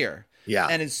the clear. Yeah.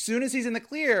 And as soon as he's in the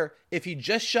clear, if he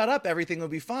just shut up, everything will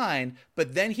be fine.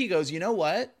 But then he goes, you know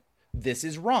what? This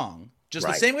is wrong. Just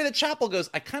the same way that Chapel goes,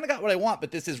 I kind of got what I want,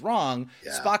 but this is wrong.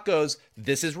 Yeah. Spock goes,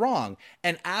 this is wrong.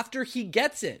 And after he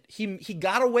gets it, he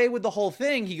got away with the whole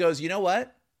thing. He goes, you know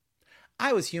what?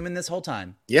 I was human this whole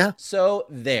time. Yeah. So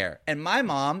there. And my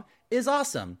mom is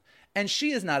awesome. And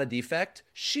she is not a defect.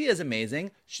 She is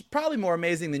amazing. She's probably more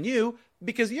amazing than you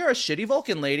because you're a shitty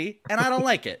Vulcan lady and I don't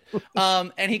like it.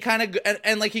 And he kind of,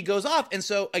 and like he goes off. And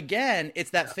so again, it's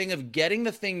that thing of getting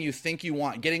the thing you think you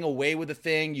want, getting away with the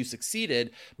thing you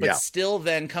succeeded, but still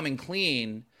then coming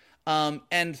clean.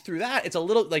 And through that, it's a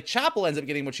little like Chapel ends up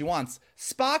getting what she wants.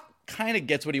 Spock kind of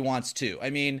gets what he wants too. I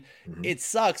mean, it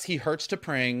sucks. He hurts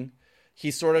T'Pring.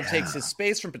 He sort of takes his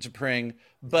space from T'Pring,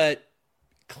 but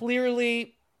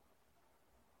clearly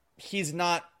he's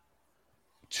not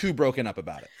too broken up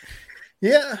about it.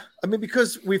 Yeah, I mean,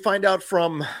 because we find out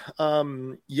from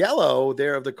Yellow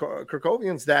there of the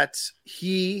Kerkovians that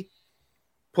he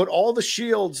put all the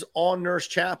shields on Nurse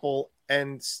Chapel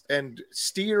and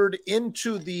steered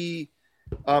into the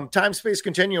time-space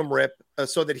continuum rip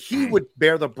so that he would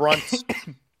bear the brunt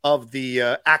of the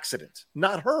accident,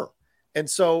 not her. And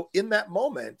so in that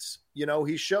moment, you know,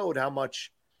 he showed how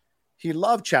much he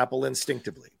loved Chapel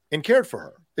instinctively and cared for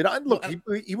her. And look,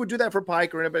 he would do that for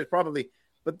Pike or anybody probably.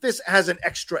 But this has an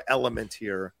extra element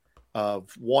here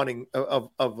of wanting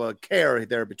of care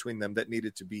there between them that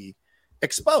needed to be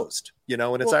exposed, you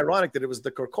know. And it's ironic that it was the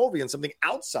Kerkovian, something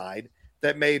outside,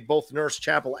 that made both Nurse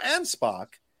Chapel and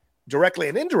Spock, directly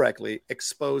and indirectly,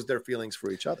 expose their feelings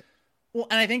for each other. Well,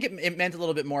 and I think it meant a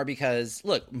little bit more because,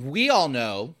 look, we all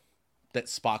know that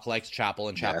Spock likes Chapel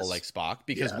and Chapel likes Spock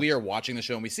because we are watching the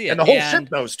show and we see it. And the whole ship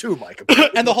knows too, Mike.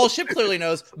 And the whole ship clearly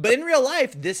knows. But in real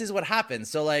life, this is what happens.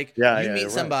 So like you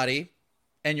meet somebody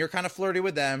and you're kind of flirty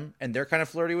with them and they're kind of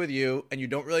flirty with you and you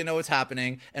don't really know what's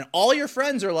happening. And all your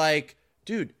friends are like,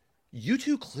 dude, you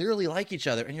two clearly like each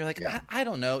other. And you're like, I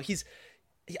don't know.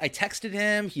 I texted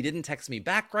him. He didn't text me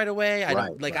back right away.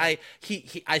 I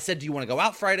said, do you want to go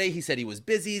out Friday? He said he was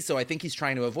busy. So I think he's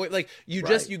trying to avoid, like, you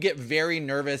get very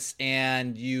nervous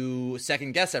and you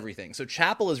second guess everything. So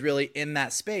Chapel is really in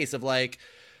that space of like,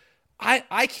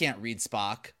 I can't read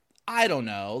Spock. I don't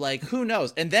know. Like, who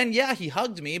knows? And then, he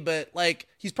hugged me, but like,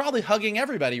 he's probably hugging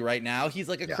everybody right now. He's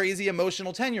like a crazy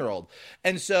emotional 10-year-old.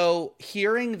 And so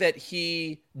hearing that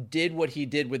he did what he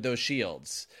did with those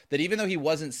shields, that even though he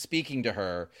wasn't speaking to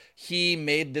her, he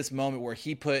made this moment where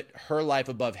he put her life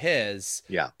above his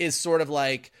is sort of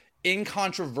like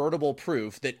incontrovertible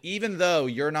proof that even though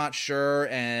you're not sure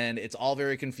and it's all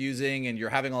very confusing and you're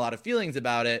having a lot of feelings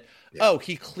about it,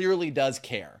 he clearly does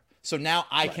care. So now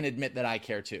I can admit that I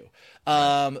care too.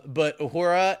 But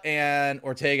Uhura and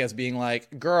Ortega's being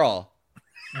like, girl,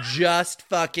 just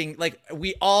fucking, like,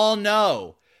 we all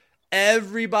know.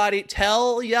 Everybody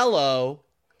tell Yellow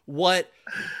what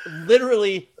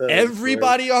literally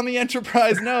everybody on the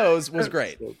Enterprise knows was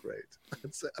great. So great.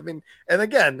 I mean, and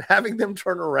again, having them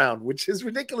turn around, which is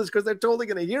ridiculous because they're totally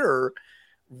going to hear her,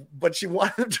 but she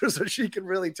wanted them to so she can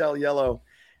really tell Yellow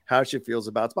how she feels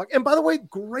about Spock. And by the way,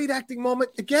 great acting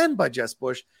moment again by Jess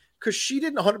Bush, because she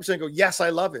didn't 100% go, yes, I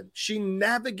love him. She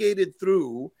navigated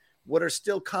through what are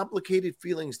still complicated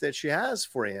feelings that she has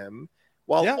for him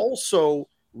while also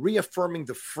reaffirming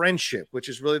the friendship, which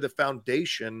is really the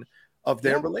foundation of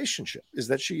their relationship, is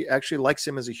that she actually likes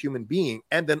him as a human being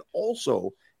and then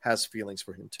also has feelings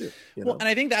for him too. Well, and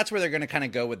I think that's where they're going to kind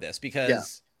of go with this,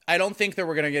 because I don't think that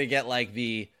we're going to get like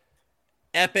the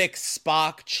epic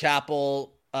Spock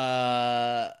Chapel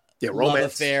love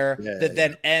affair that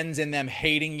then ends in them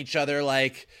hating each other.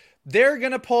 Like, they're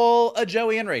going to pull a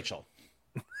Joey and Rachel.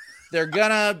 They're going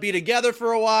to be together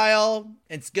for a while.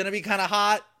 It's going to be kind of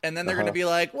hot. And then they're going to be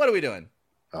like, what are we doing?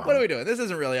 What are we doing? This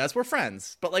isn't really us. We're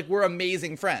friends, but like, we're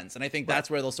amazing friends. And I think that's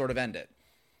where they'll sort of end it.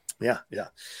 Yeah.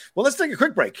 Well, let's take a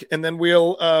quick break, and then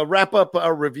we'll wrap up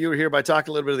our review here by talking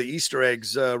a little bit of the Easter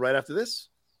eggs right after this.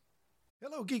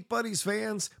 Hello, Geek Buddies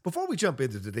fans. Before we jump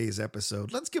into today's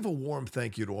episode, let's give a warm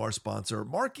thank you to our sponsor,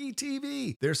 Marquee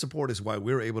TV. Their support is why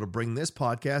we're able to bring this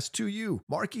podcast to you.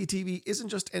 Marquee TV isn't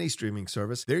just any streaming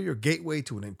service. They're your gateway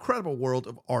to an incredible world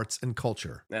of arts and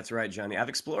culture. That's right, Johnny. I've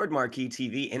explored Marquee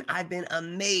TV, and I've been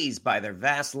amazed by their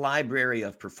vast library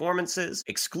of performances,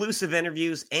 exclusive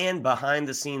interviews, and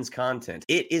behind-the-scenes content.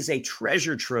 It is a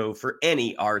treasure trove for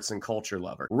any arts and culture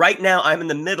lover. Right now, I'm in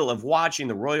the middle of watching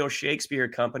the Royal Shakespeare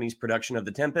Company's production of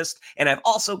The Tempest, and I've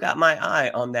also got my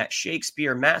eye on that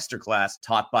Shakespeare masterclass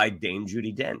taught by Dame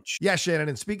Judi Dench. Yeah, Shannon,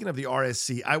 and speaking of the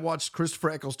RSC, I watched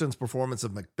Christopher Eccleston's performance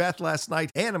of Macbeth last night,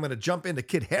 and I'm going to jump into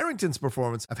Kit Harington's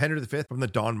performance of Henry V from the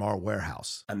Donmar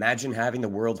Warehouse. Imagine having the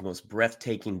world's most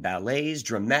breathtaking ballets,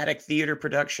 dramatic theater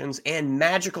productions, and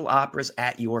magical operas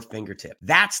at your fingertip.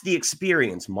 That's the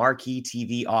experience Marquee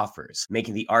TV offers,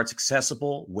 making the arts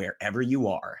accessible wherever you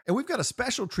are. And we've got a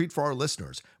special treat for our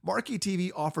listeners. Marquee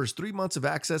TV offers 3 months of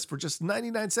access for just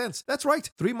 99 cents. That's right,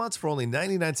 3 months for only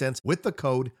 99 cents with the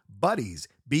code BUDDIES,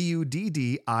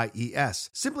 BUDDIES.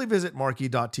 Simply visit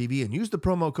marquee.tv and use the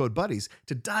promo code BUDDIES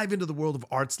to dive into the world of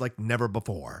arts like never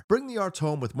before. Bring the arts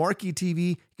home with Marquee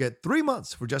TV. Get 3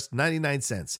 months for just 99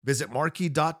 cents. Visit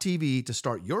marquee.tv to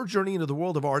start your journey into the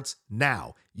world of arts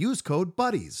now. Use code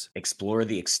BUDDIES. Explore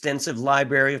the extensive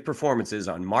library of performances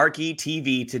on Marquee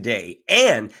TV today,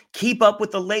 and keep up with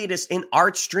the latest in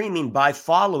art streaming by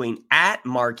following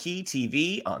 @Marquee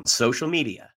TV on social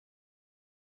media.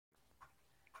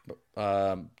 We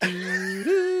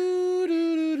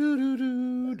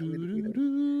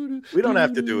don't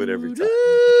have to do it every time.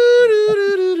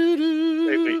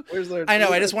 Wait, where's the... I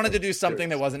know, I just wanted to do something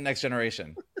that wasn't Next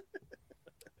Generation.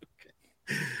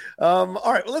 All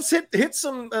right, well, let's hit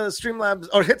some Streamlabs,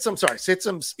 or hit some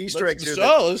Easter eggs here.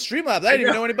 So Streamlabs, I didn't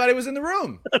even know anybody was in the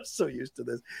room. I'm so used to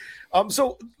this.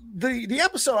 So the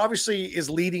episode obviously is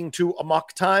leading to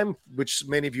Amok Time, which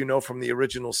many of you know from the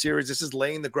original series. This is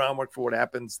laying the groundwork for what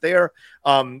happens there.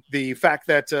 The fact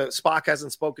that Spock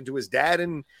hasn't spoken to his dad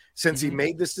since he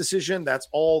made this decision, that's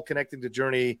all connected to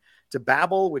Journey to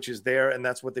Babel, which is there, and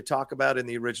that's what they talk about in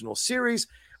the original series.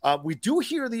 We do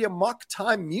hear the Amok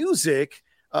Time music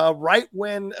right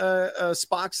when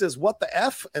Spock says, "What the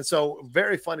F?" And so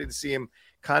very funny to see him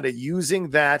kind of using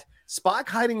that. Spock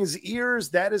hiding his ears,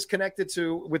 that is connected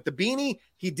to with the beanie.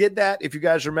 He did that, if you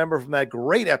guys remember from that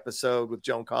great episode with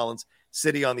Joan Collins,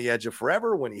 City on the Edge of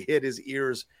Forever, when he hid his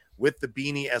ears with the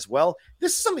beanie as well.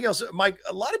 This is something else, Mike.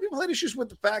 A lot of people had issues with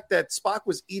the fact that Spock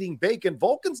was eating bacon.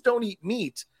 Vulcans don't eat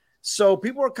meat. So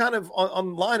people are kind of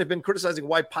online have been criticizing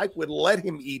why Pike would let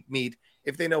him eat meat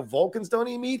if they know Vulcans don't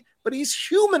eat meat, but he's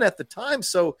human at the time.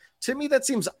 So to me, that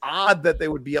seems odd that they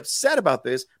would be upset about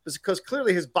this, because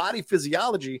clearly his body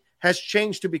physiology has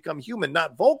changed to become human,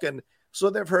 not Vulcan.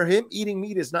 So therefore him eating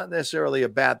meat is not necessarily a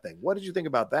bad thing. What did you think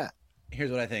about that?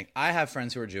 Here's what I think. I have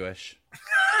friends who are Jewish.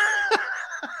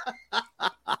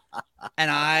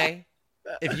 And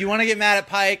if you want to get mad at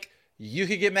Pike, you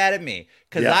could get mad at me,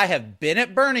 because I have been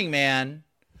at Burning Man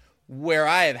where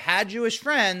I have had Jewish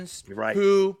friends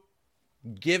who,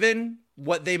 given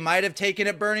what they might have taken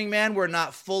at Burning Man, were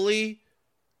not fully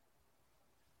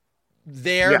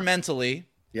there mentally.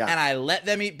 Yeah. And I let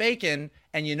them eat bacon.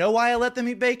 And you know why I let them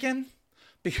eat bacon?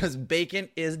 Because bacon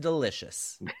is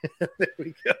delicious. There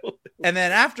we go. And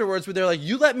then afterwards, they're like,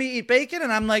 "You let me eat bacon?"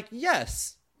 And I'm like,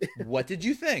 "Yes." "What did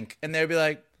you think?" And they'd be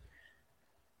like,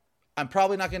 I'm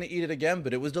probably not going to eat it again,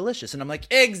 but it was delicious. And I'm like,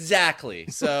 exactly.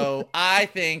 So I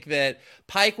think that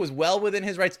Pike was well within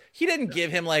his rights. He didn't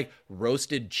give him like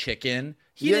roasted chicken.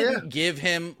 He didn't give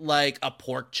him like a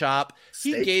pork chop.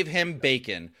 Steak. He gave him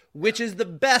bacon, which is the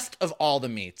best of all the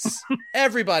meats.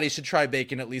 Everybody should try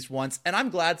bacon at least once. And I'm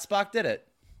glad Spock did it.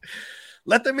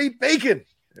 Let them eat bacon.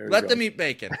 Let them eat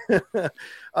bacon.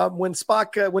 When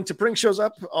T'Pring shows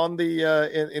up on the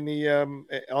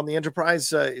on the Enterprise,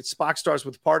 Spock starts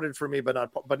with "parted for me,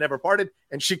 but never parted,"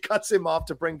 and she cuts him off.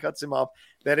 T'Pring cuts him off.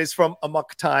 That is from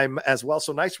Amok Time as well.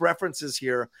 So nice references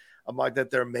here that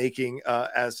they're making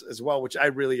as well, which I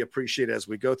really appreciate as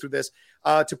we go through this.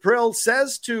 T'Pring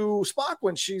says to Spock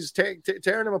when she's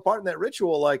tearing him apart in that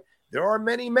ritual, like, there are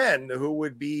many men who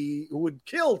would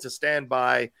kill to stand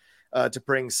by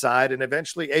T'Pring's side, and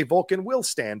eventually a Vulcan will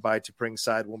stand by T'Pring's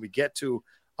side when we get to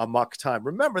Amok Time.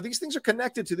 Remember, these things are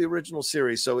connected to the original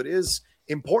series, so it is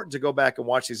important to go back and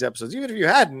watch these episodes. Even if you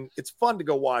hadn't, it's fun to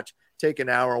go watch, take an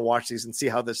hour and watch these and see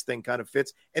how this thing kind of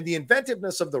fits, and the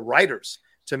inventiveness of the writers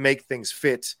to make things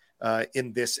fit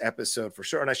in this episode for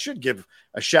sure. And I should give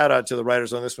a shout out to the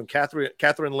writers on this one,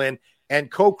 Catherine Lin and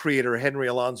co-creator Henry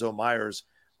Alonzo Myers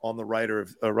on the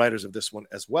writers of this one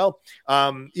as well.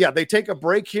 They take a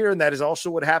break here, and that is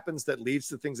also what happens that leads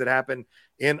to things that happen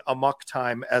in Amok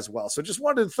Time as well. So just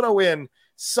wanted to throw in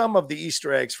some of the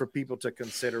Easter eggs for people to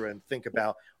consider and think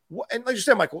about. And like you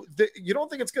said, Michael, you don't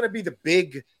think it's going to be the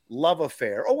big love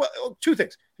affair. Two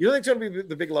things. You don't think it's going to be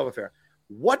the big love affair.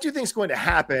 What do you think is going to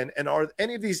happen? And are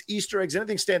any of these Easter eggs,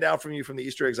 anything stand out from you from the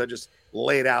Easter eggs I just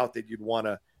laid out that you'd want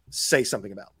to say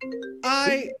something about?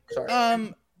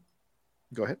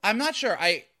 Go ahead. I'm not sure.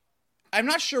 I'm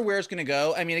not sure where it's going to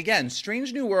go. I mean, again,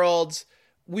 Strange New Worlds,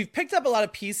 we've picked up a lot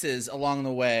of pieces along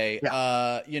the way.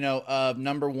 Yeah.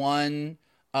 Number one's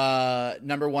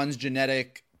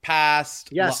genetic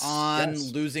past,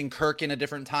 La'an losing Kirk in a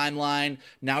different timeline.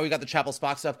 Now we got the Chapel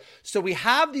Spock stuff. So we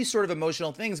have these sort of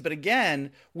emotional things, but again,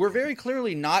 we're very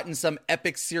clearly not in some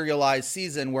epic serialized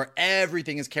season where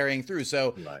everything is carrying through.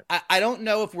 So I don't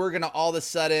know if we're going to all of a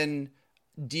sudden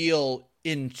deal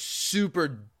in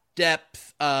super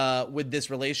depth with this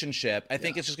relationship. I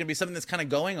think it's just going to be something that's kind of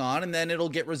going on, and then it'll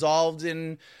get resolved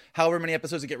in however many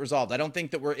episodes it get resolved. I don't think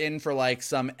that we're in for like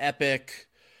some epic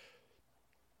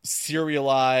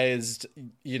serialized,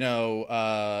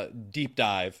 deep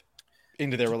dive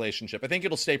into their relationship. I think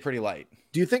it'll stay pretty light.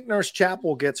 Do you think Nurse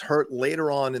Chapel gets hurt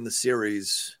later on in the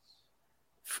series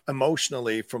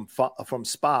emotionally from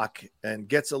Spock and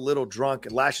gets a little drunk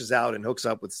and lashes out and hooks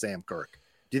up with Sam Kirk?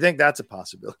 Do you think that's a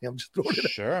possibility? I'm just throwing it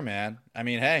out. Sure, man. I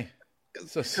mean, hey.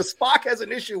 Because Spock has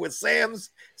an issue with Sam's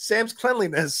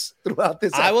cleanliness throughout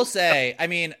this episode. I will say,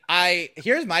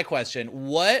 here's my question.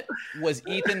 What was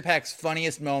Ethan Peck's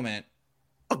funniest moment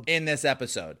in this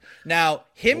episode? Now,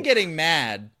 him getting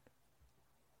mad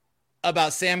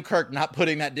about Sam Kirk not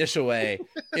putting that dish away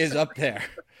is up there.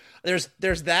 There's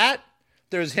that.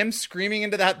 There's him screaming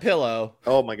into that pillow.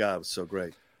 Oh my God, it was so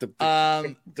great.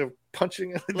 The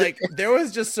punching, like there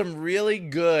was just some really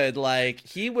good, like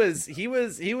he was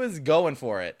going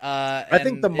for it. I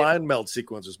think the mind meld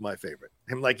sequence was my favorite.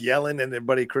 Him like yelling and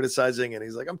everybody criticizing, and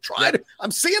he's like, I'm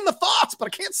seeing the thoughts, but I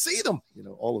can't see them.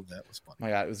 All of that was fun. My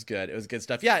God, it was good. It was good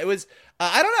stuff. Yeah, it was.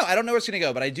 I don't know where it's going to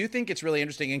go, but I do think it's really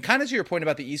interesting. And kind of to your point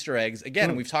about the Easter eggs,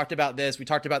 again, we've talked about this. We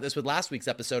talked about this with last week's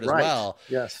episode as well.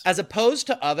 Yes. As opposed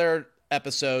to other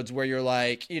episodes where you're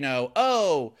like,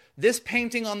 this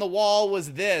painting on the wall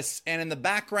was this, and in the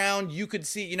background you could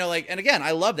see, and again,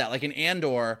 I love that. Like in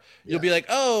Andor, you'll be like,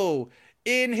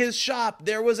 in his shop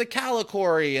there was a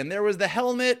Calicori, and there was the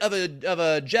helmet of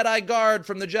a Jedi guard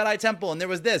from the Jedi Temple, and there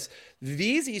was this.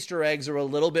 These Easter eggs are a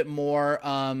little bit more,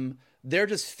 they're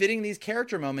just fitting these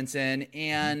character moments in,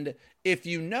 and if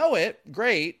you know it,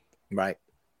 great. Right.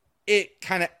 It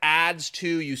kind of adds to,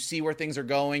 you see where things are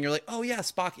going. You're like, oh yeah,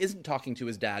 Spock isn't talking to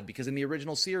his dad, because in the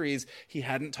original series, he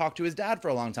hadn't talked to his dad for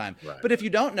a long time. Right. But if you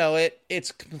don't know it,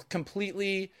 it's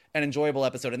completely an enjoyable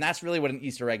episode. And that's really what an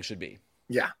Easter egg should be.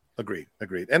 Yeah, agreed.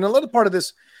 And another part of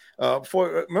this,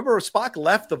 remember Spock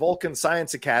left the Vulcan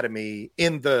Science Academy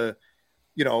in the,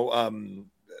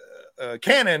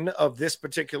 canon of this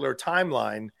particular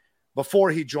timeline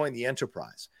before he joined the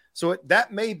Enterprise. So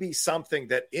that may be something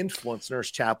that influenced Nurse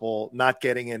Chapel not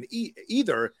getting in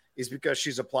either, is because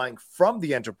she's applying from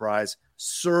the Enterprise,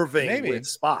 serving with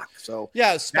Spock. So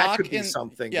Spock that could be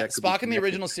something. Yeah, Spock in the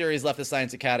original series left the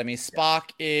Science Academy. Spock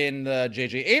in the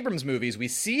J.J. Abrams movies, we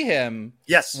see him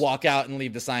walk out and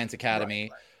leave the Science Academy.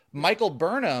 Right. Michael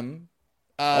Burnham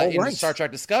in Star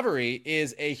Trek Discovery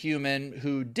is a human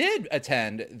who did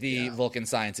attend the Vulcan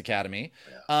Science Academy.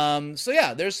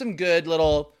 Yeah. There's some good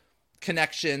little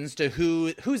connections to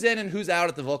who's in and who's out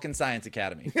at the Vulcan Science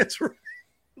Academy. That's right.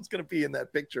 It's going to be in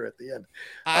that picture at the end.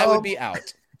 I would be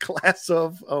out. Class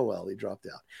of, oh, well, he dropped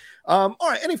out. All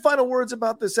right. Any final words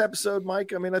about this episode,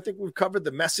 Mike? I mean, I think we've covered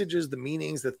the messages, the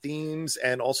meanings, the themes,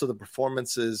 and also the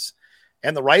performances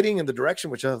and the writing and the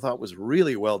direction, which I thought was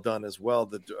really well done as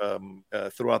well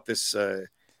throughout this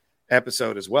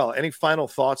episode as well. Any final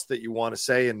thoughts that you want to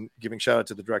say, and giving shout out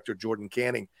to the director, Jordan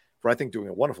Canning, for I think doing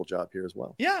a wonderful job here as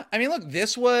well. Yeah. I mean, look,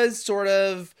 this was sort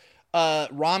of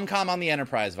rom-com on the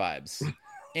Enterprise vibes.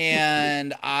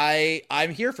 And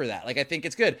I'm here for that. Like, I think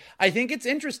it's good. I think it's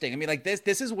interesting. I mean, like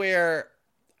this is where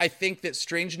I think that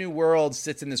Strange New Worlds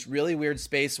sits in this really weird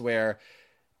space where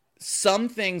some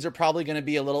things are probably going to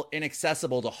be a little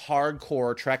inaccessible to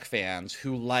hardcore Trek fans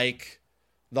who like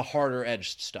the harder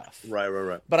edged stuff.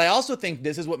 Right. But I also think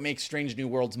this is what makes Strange New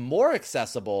Worlds more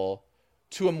accessible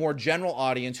to a more general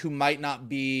audience who might not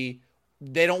be,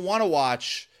 they don't want to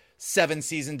watch 7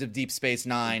 seasons of Deep Space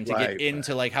Nine to get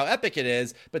into like how epic it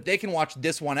is, but they can watch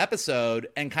this one episode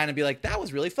and kind of be like, that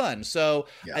was really fun. So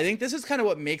I think this is kind of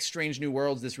what makes Strange New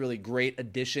Worlds this really great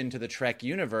addition to the Trek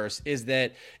universe, is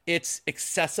that it's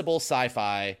accessible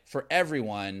sci-fi for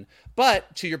everyone,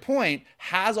 but to your point,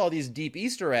 has all these deep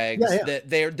Easter eggs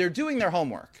that they're doing their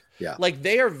homework. Yeah. Like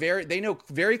they know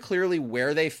very clearly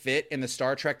where they fit in the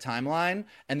Star Trek timeline,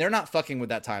 and they're not fucking with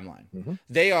that timeline. Mm-hmm.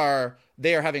 They are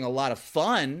having a lot of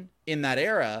fun in that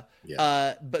era.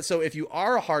 Yeah. But so if you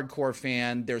are a hardcore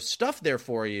fan, there's stuff there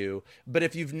for you. But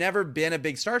if you've never been a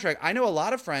big Star Trek, I know a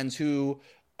lot of friends who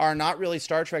are not really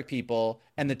Star Trek people,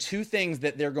 and the two things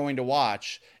that they're going to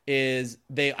watch is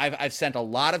I've sent a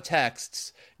lot of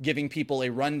texts giving people a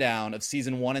rundown of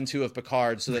season 1 and 2 of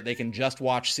Picard so that they can just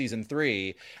watch season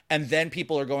 3, and then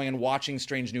people are going and watching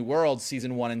Strange New Worlds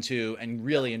season 1 and 2 and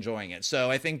really enjoying it.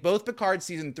 So I think both Picard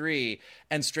season 3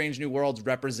 and Strange New Worlds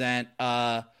represent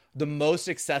the most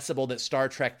accessible that Star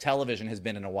Trek television has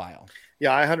been in a while.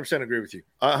 Yeah, I 100% agree with you.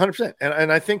 100%.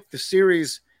 And I think the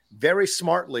series very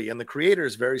smartly, and the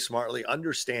creators very smartly,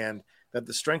 understand that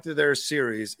the strength of their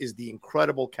series is the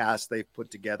incredible cast they've put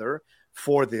together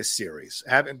for this series.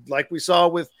 Having, like we saw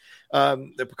with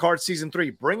the Picard season 3,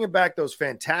 bringing back those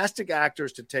fantastic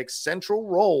actors to take central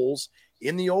roles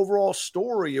in the overall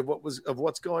story of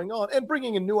what's going on, and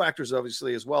bringing in new actors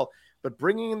obviously as well, but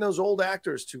bringing in those old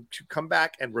actors to come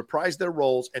back and reprise their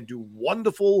roles and do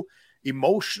wonderful,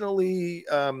 emotionally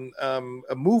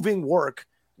moving work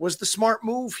was the smart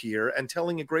move here, and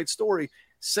telling a great story.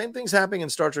 Same thing's happening in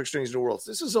Star Trek Strange New Worlds.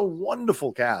 This is a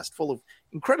wonderful cast full of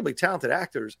incredibly talented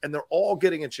actors, and they're all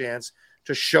getting a chance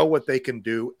to show what they can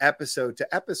do episode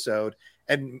to episode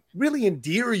and really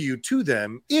endear you to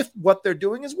them if what they're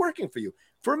doing is working for you.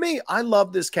 For me, I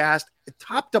love this cast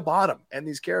top to bottom and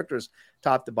these characters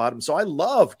top to bottom. So I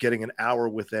love getting an hour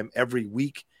with them every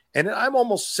week. And I'm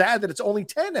almost sad that it's only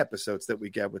 10 episodes that we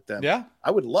get with them. Yeah.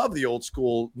 I would love the old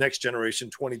school Next Generation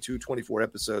 22, 24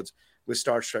 episodes with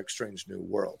Star Trek Strange New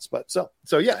Worlds. But so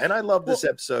yeah, and I love this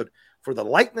episode for the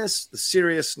lightness, the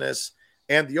seriousness,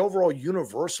 and the overall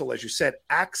universal, as you said,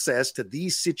 access to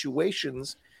these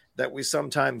situations that we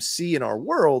sometimes see in our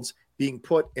worlds being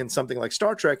put in something like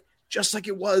Star Trek, just like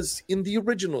it was in the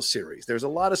original series. There's a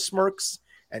lot of smirks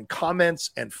and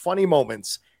comments and funny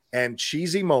moments and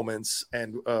cheesy moments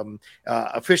and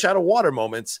a fish out of water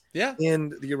moments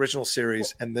in the original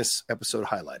series, and this episode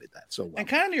highlighted that so well. And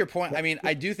kind of to your point, I mean,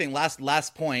 I do think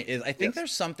last point is I think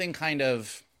there's something kind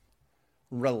of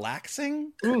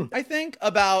relaxing, I think,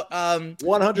 about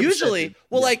 100% usually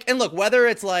like, and look, whether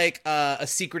it's like a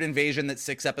Secret Invasion that's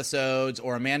 6 episodes,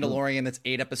 or a Mandalorian that's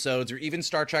 8 episodes, or even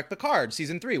Star Trek Picard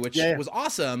season 3, which was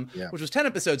awesome, which was 10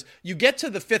 episodes, you get to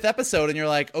the 5th episode and you're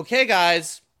like, okay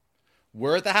guys,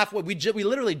 we're at the halfway. We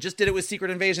literally just did it with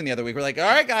Secret Invasion the other week. We're like, all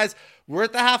right, guys, we're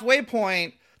at the halfway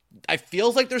point. I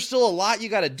feels like there's still a lot you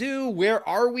got to do. Where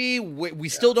are we? We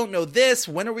still don't know this.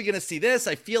 When are we going to see this?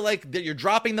 I feel like that you're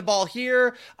dropping the ball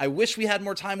here. I wish we had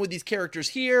more time with these characters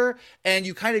here. And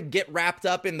you kind of get wrapped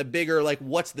up in the bigger, like,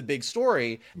 what's the big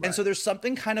story? Right. And so there's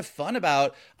something kind of fun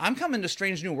about, I'm coming to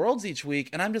Strange New Worlds each week,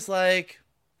 and I'm just like,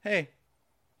 hey,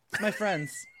 it's my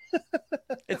friends.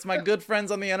 It's my good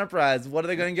friends on the Enterprise. What are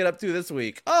they going to get up to this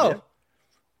week? Oh,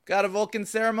 got a Vulcan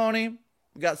ceremony.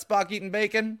 We got Spock eating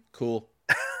bacon. Cool.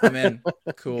 I'm in.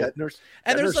 Cool. And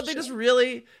there's something just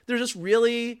really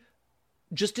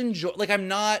enjoy. Like I'm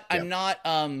not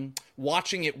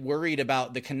watching it worried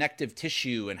about the connective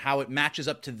tissue and how it matches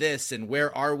up to this and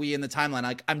where are we in the timeline.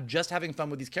 Like I'm just having fun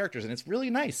with these characters, and it's really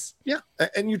nice. Yeah.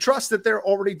 And you trust that they're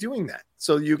already doing that.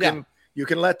 So you can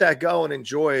let that go and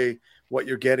enjoy what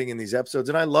you're getting in these episodes.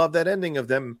 And I love that ending of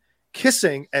them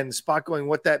kissing and Spock going,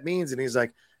 what that means. And he's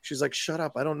like, She's like, shut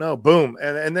up. I don't know. Boom.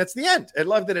 And that's the end. I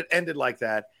love that it ended like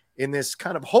that in this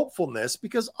kind of hopefulness,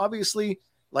 because obviously,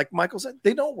 like Michael said,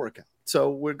 they don't work out.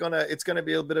 So it's going to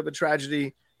be a bit of a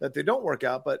tragedy that they don't work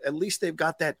out, but at least they've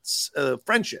got that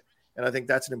friendship. And I think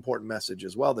that's an important message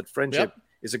as well, that friendship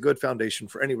is a good foundation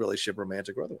for any relationship,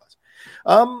 romantic or otherwise.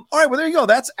 All right, well, there you go.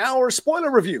 That's our spoiler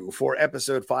review for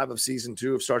episode 5 of season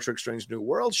 2 of Star Trek Strange New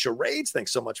Worlds. Charades,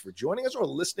 thanks so much for joining us or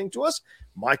listening to us.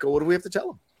 Michael, what do we have to tell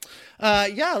them?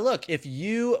 Look, if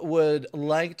you would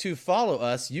like to follow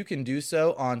us, you can do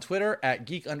so on Twitter at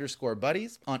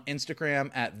geek_buddies, on Instagram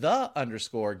at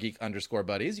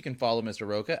 _geek_buddies. You can follow Mr.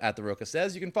 Rocha at The Rocha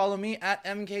Says. You can follow me at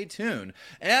MKToon.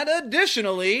 And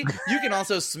additionally, you can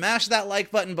also smash that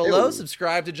like button below,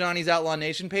 subscribe to Johnny's Outlaw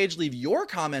Nation page, leave your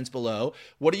comments below.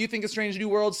 What do you think of Strange New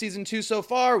Worlds season 2 so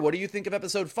far? What do you think of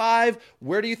episode 5?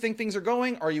 Where do you think things are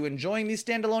going? Are you enjoying these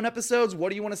standalone episodes? What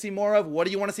do you want to see more of? What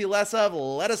do you want to see less of?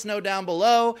 Let us know down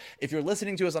below. If you're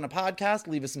listening to us on a podcast,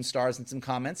 leave us some stars and some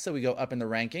comments so we go up in the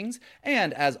rankings.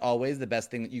 And as always, the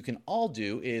best thing that you can all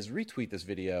do is retweet this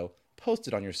video, post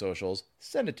it on your socials,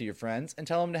 send it to your friends, and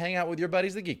tell them to hang out with your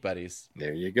buddies, the Geek Buddies.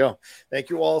 There you go. Thank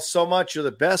you all so much. You're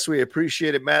the best. We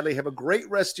appreciate it madly. Have a great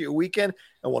rest of your weekend,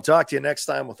 and we'll talk to you next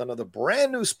time with another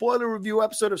brand new spoiler review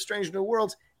episode of Strange New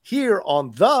Worlds here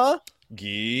on the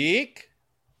Geek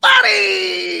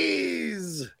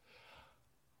Buddies.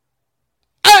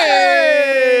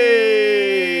 Hey!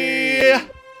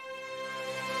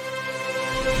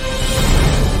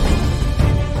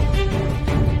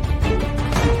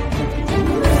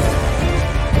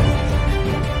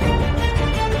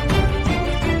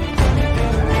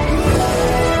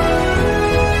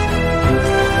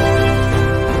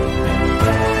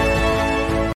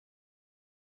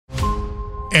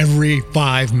 Every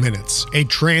 5 minutes, a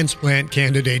transplant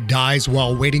candidate dies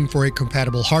while waiting for a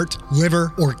compatible heart,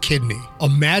 liver, or kidney.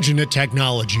 Imagine a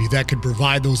technology that could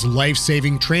provide those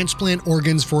life-saving transplant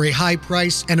organs for a high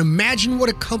price, and imagine what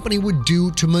a company would do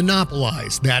to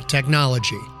monopolize that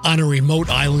technology. On a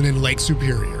remote island in Lake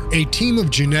Superior, a team of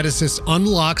geneticists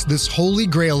unlocks this holy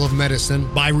grail of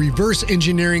medicine by reverse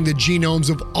engineering the genomes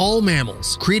of all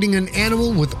mammals, creating an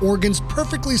animal with organs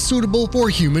perfectly suitable for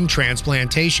human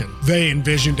transplantation. They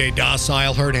envisioned a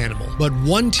docile herd animal, but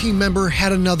one team member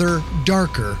had another,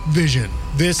 darker vision.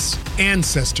 This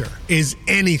ancestor is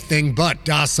anything but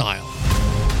docile.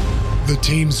 The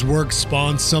team's work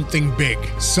spawned something big,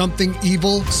 something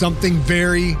evil, something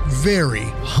very, very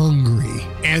hungry.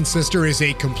 Ancestor is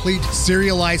a complete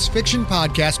serialized fiction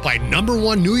podcast by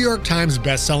 #1 New York Times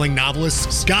bestselling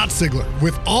novelist Scott Sigler,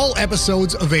 with all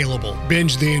episodes available.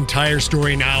 Binge the entire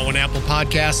story now on Apple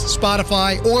Podcasts,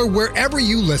 Spotify, or wherever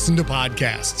you listen to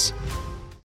podcasts.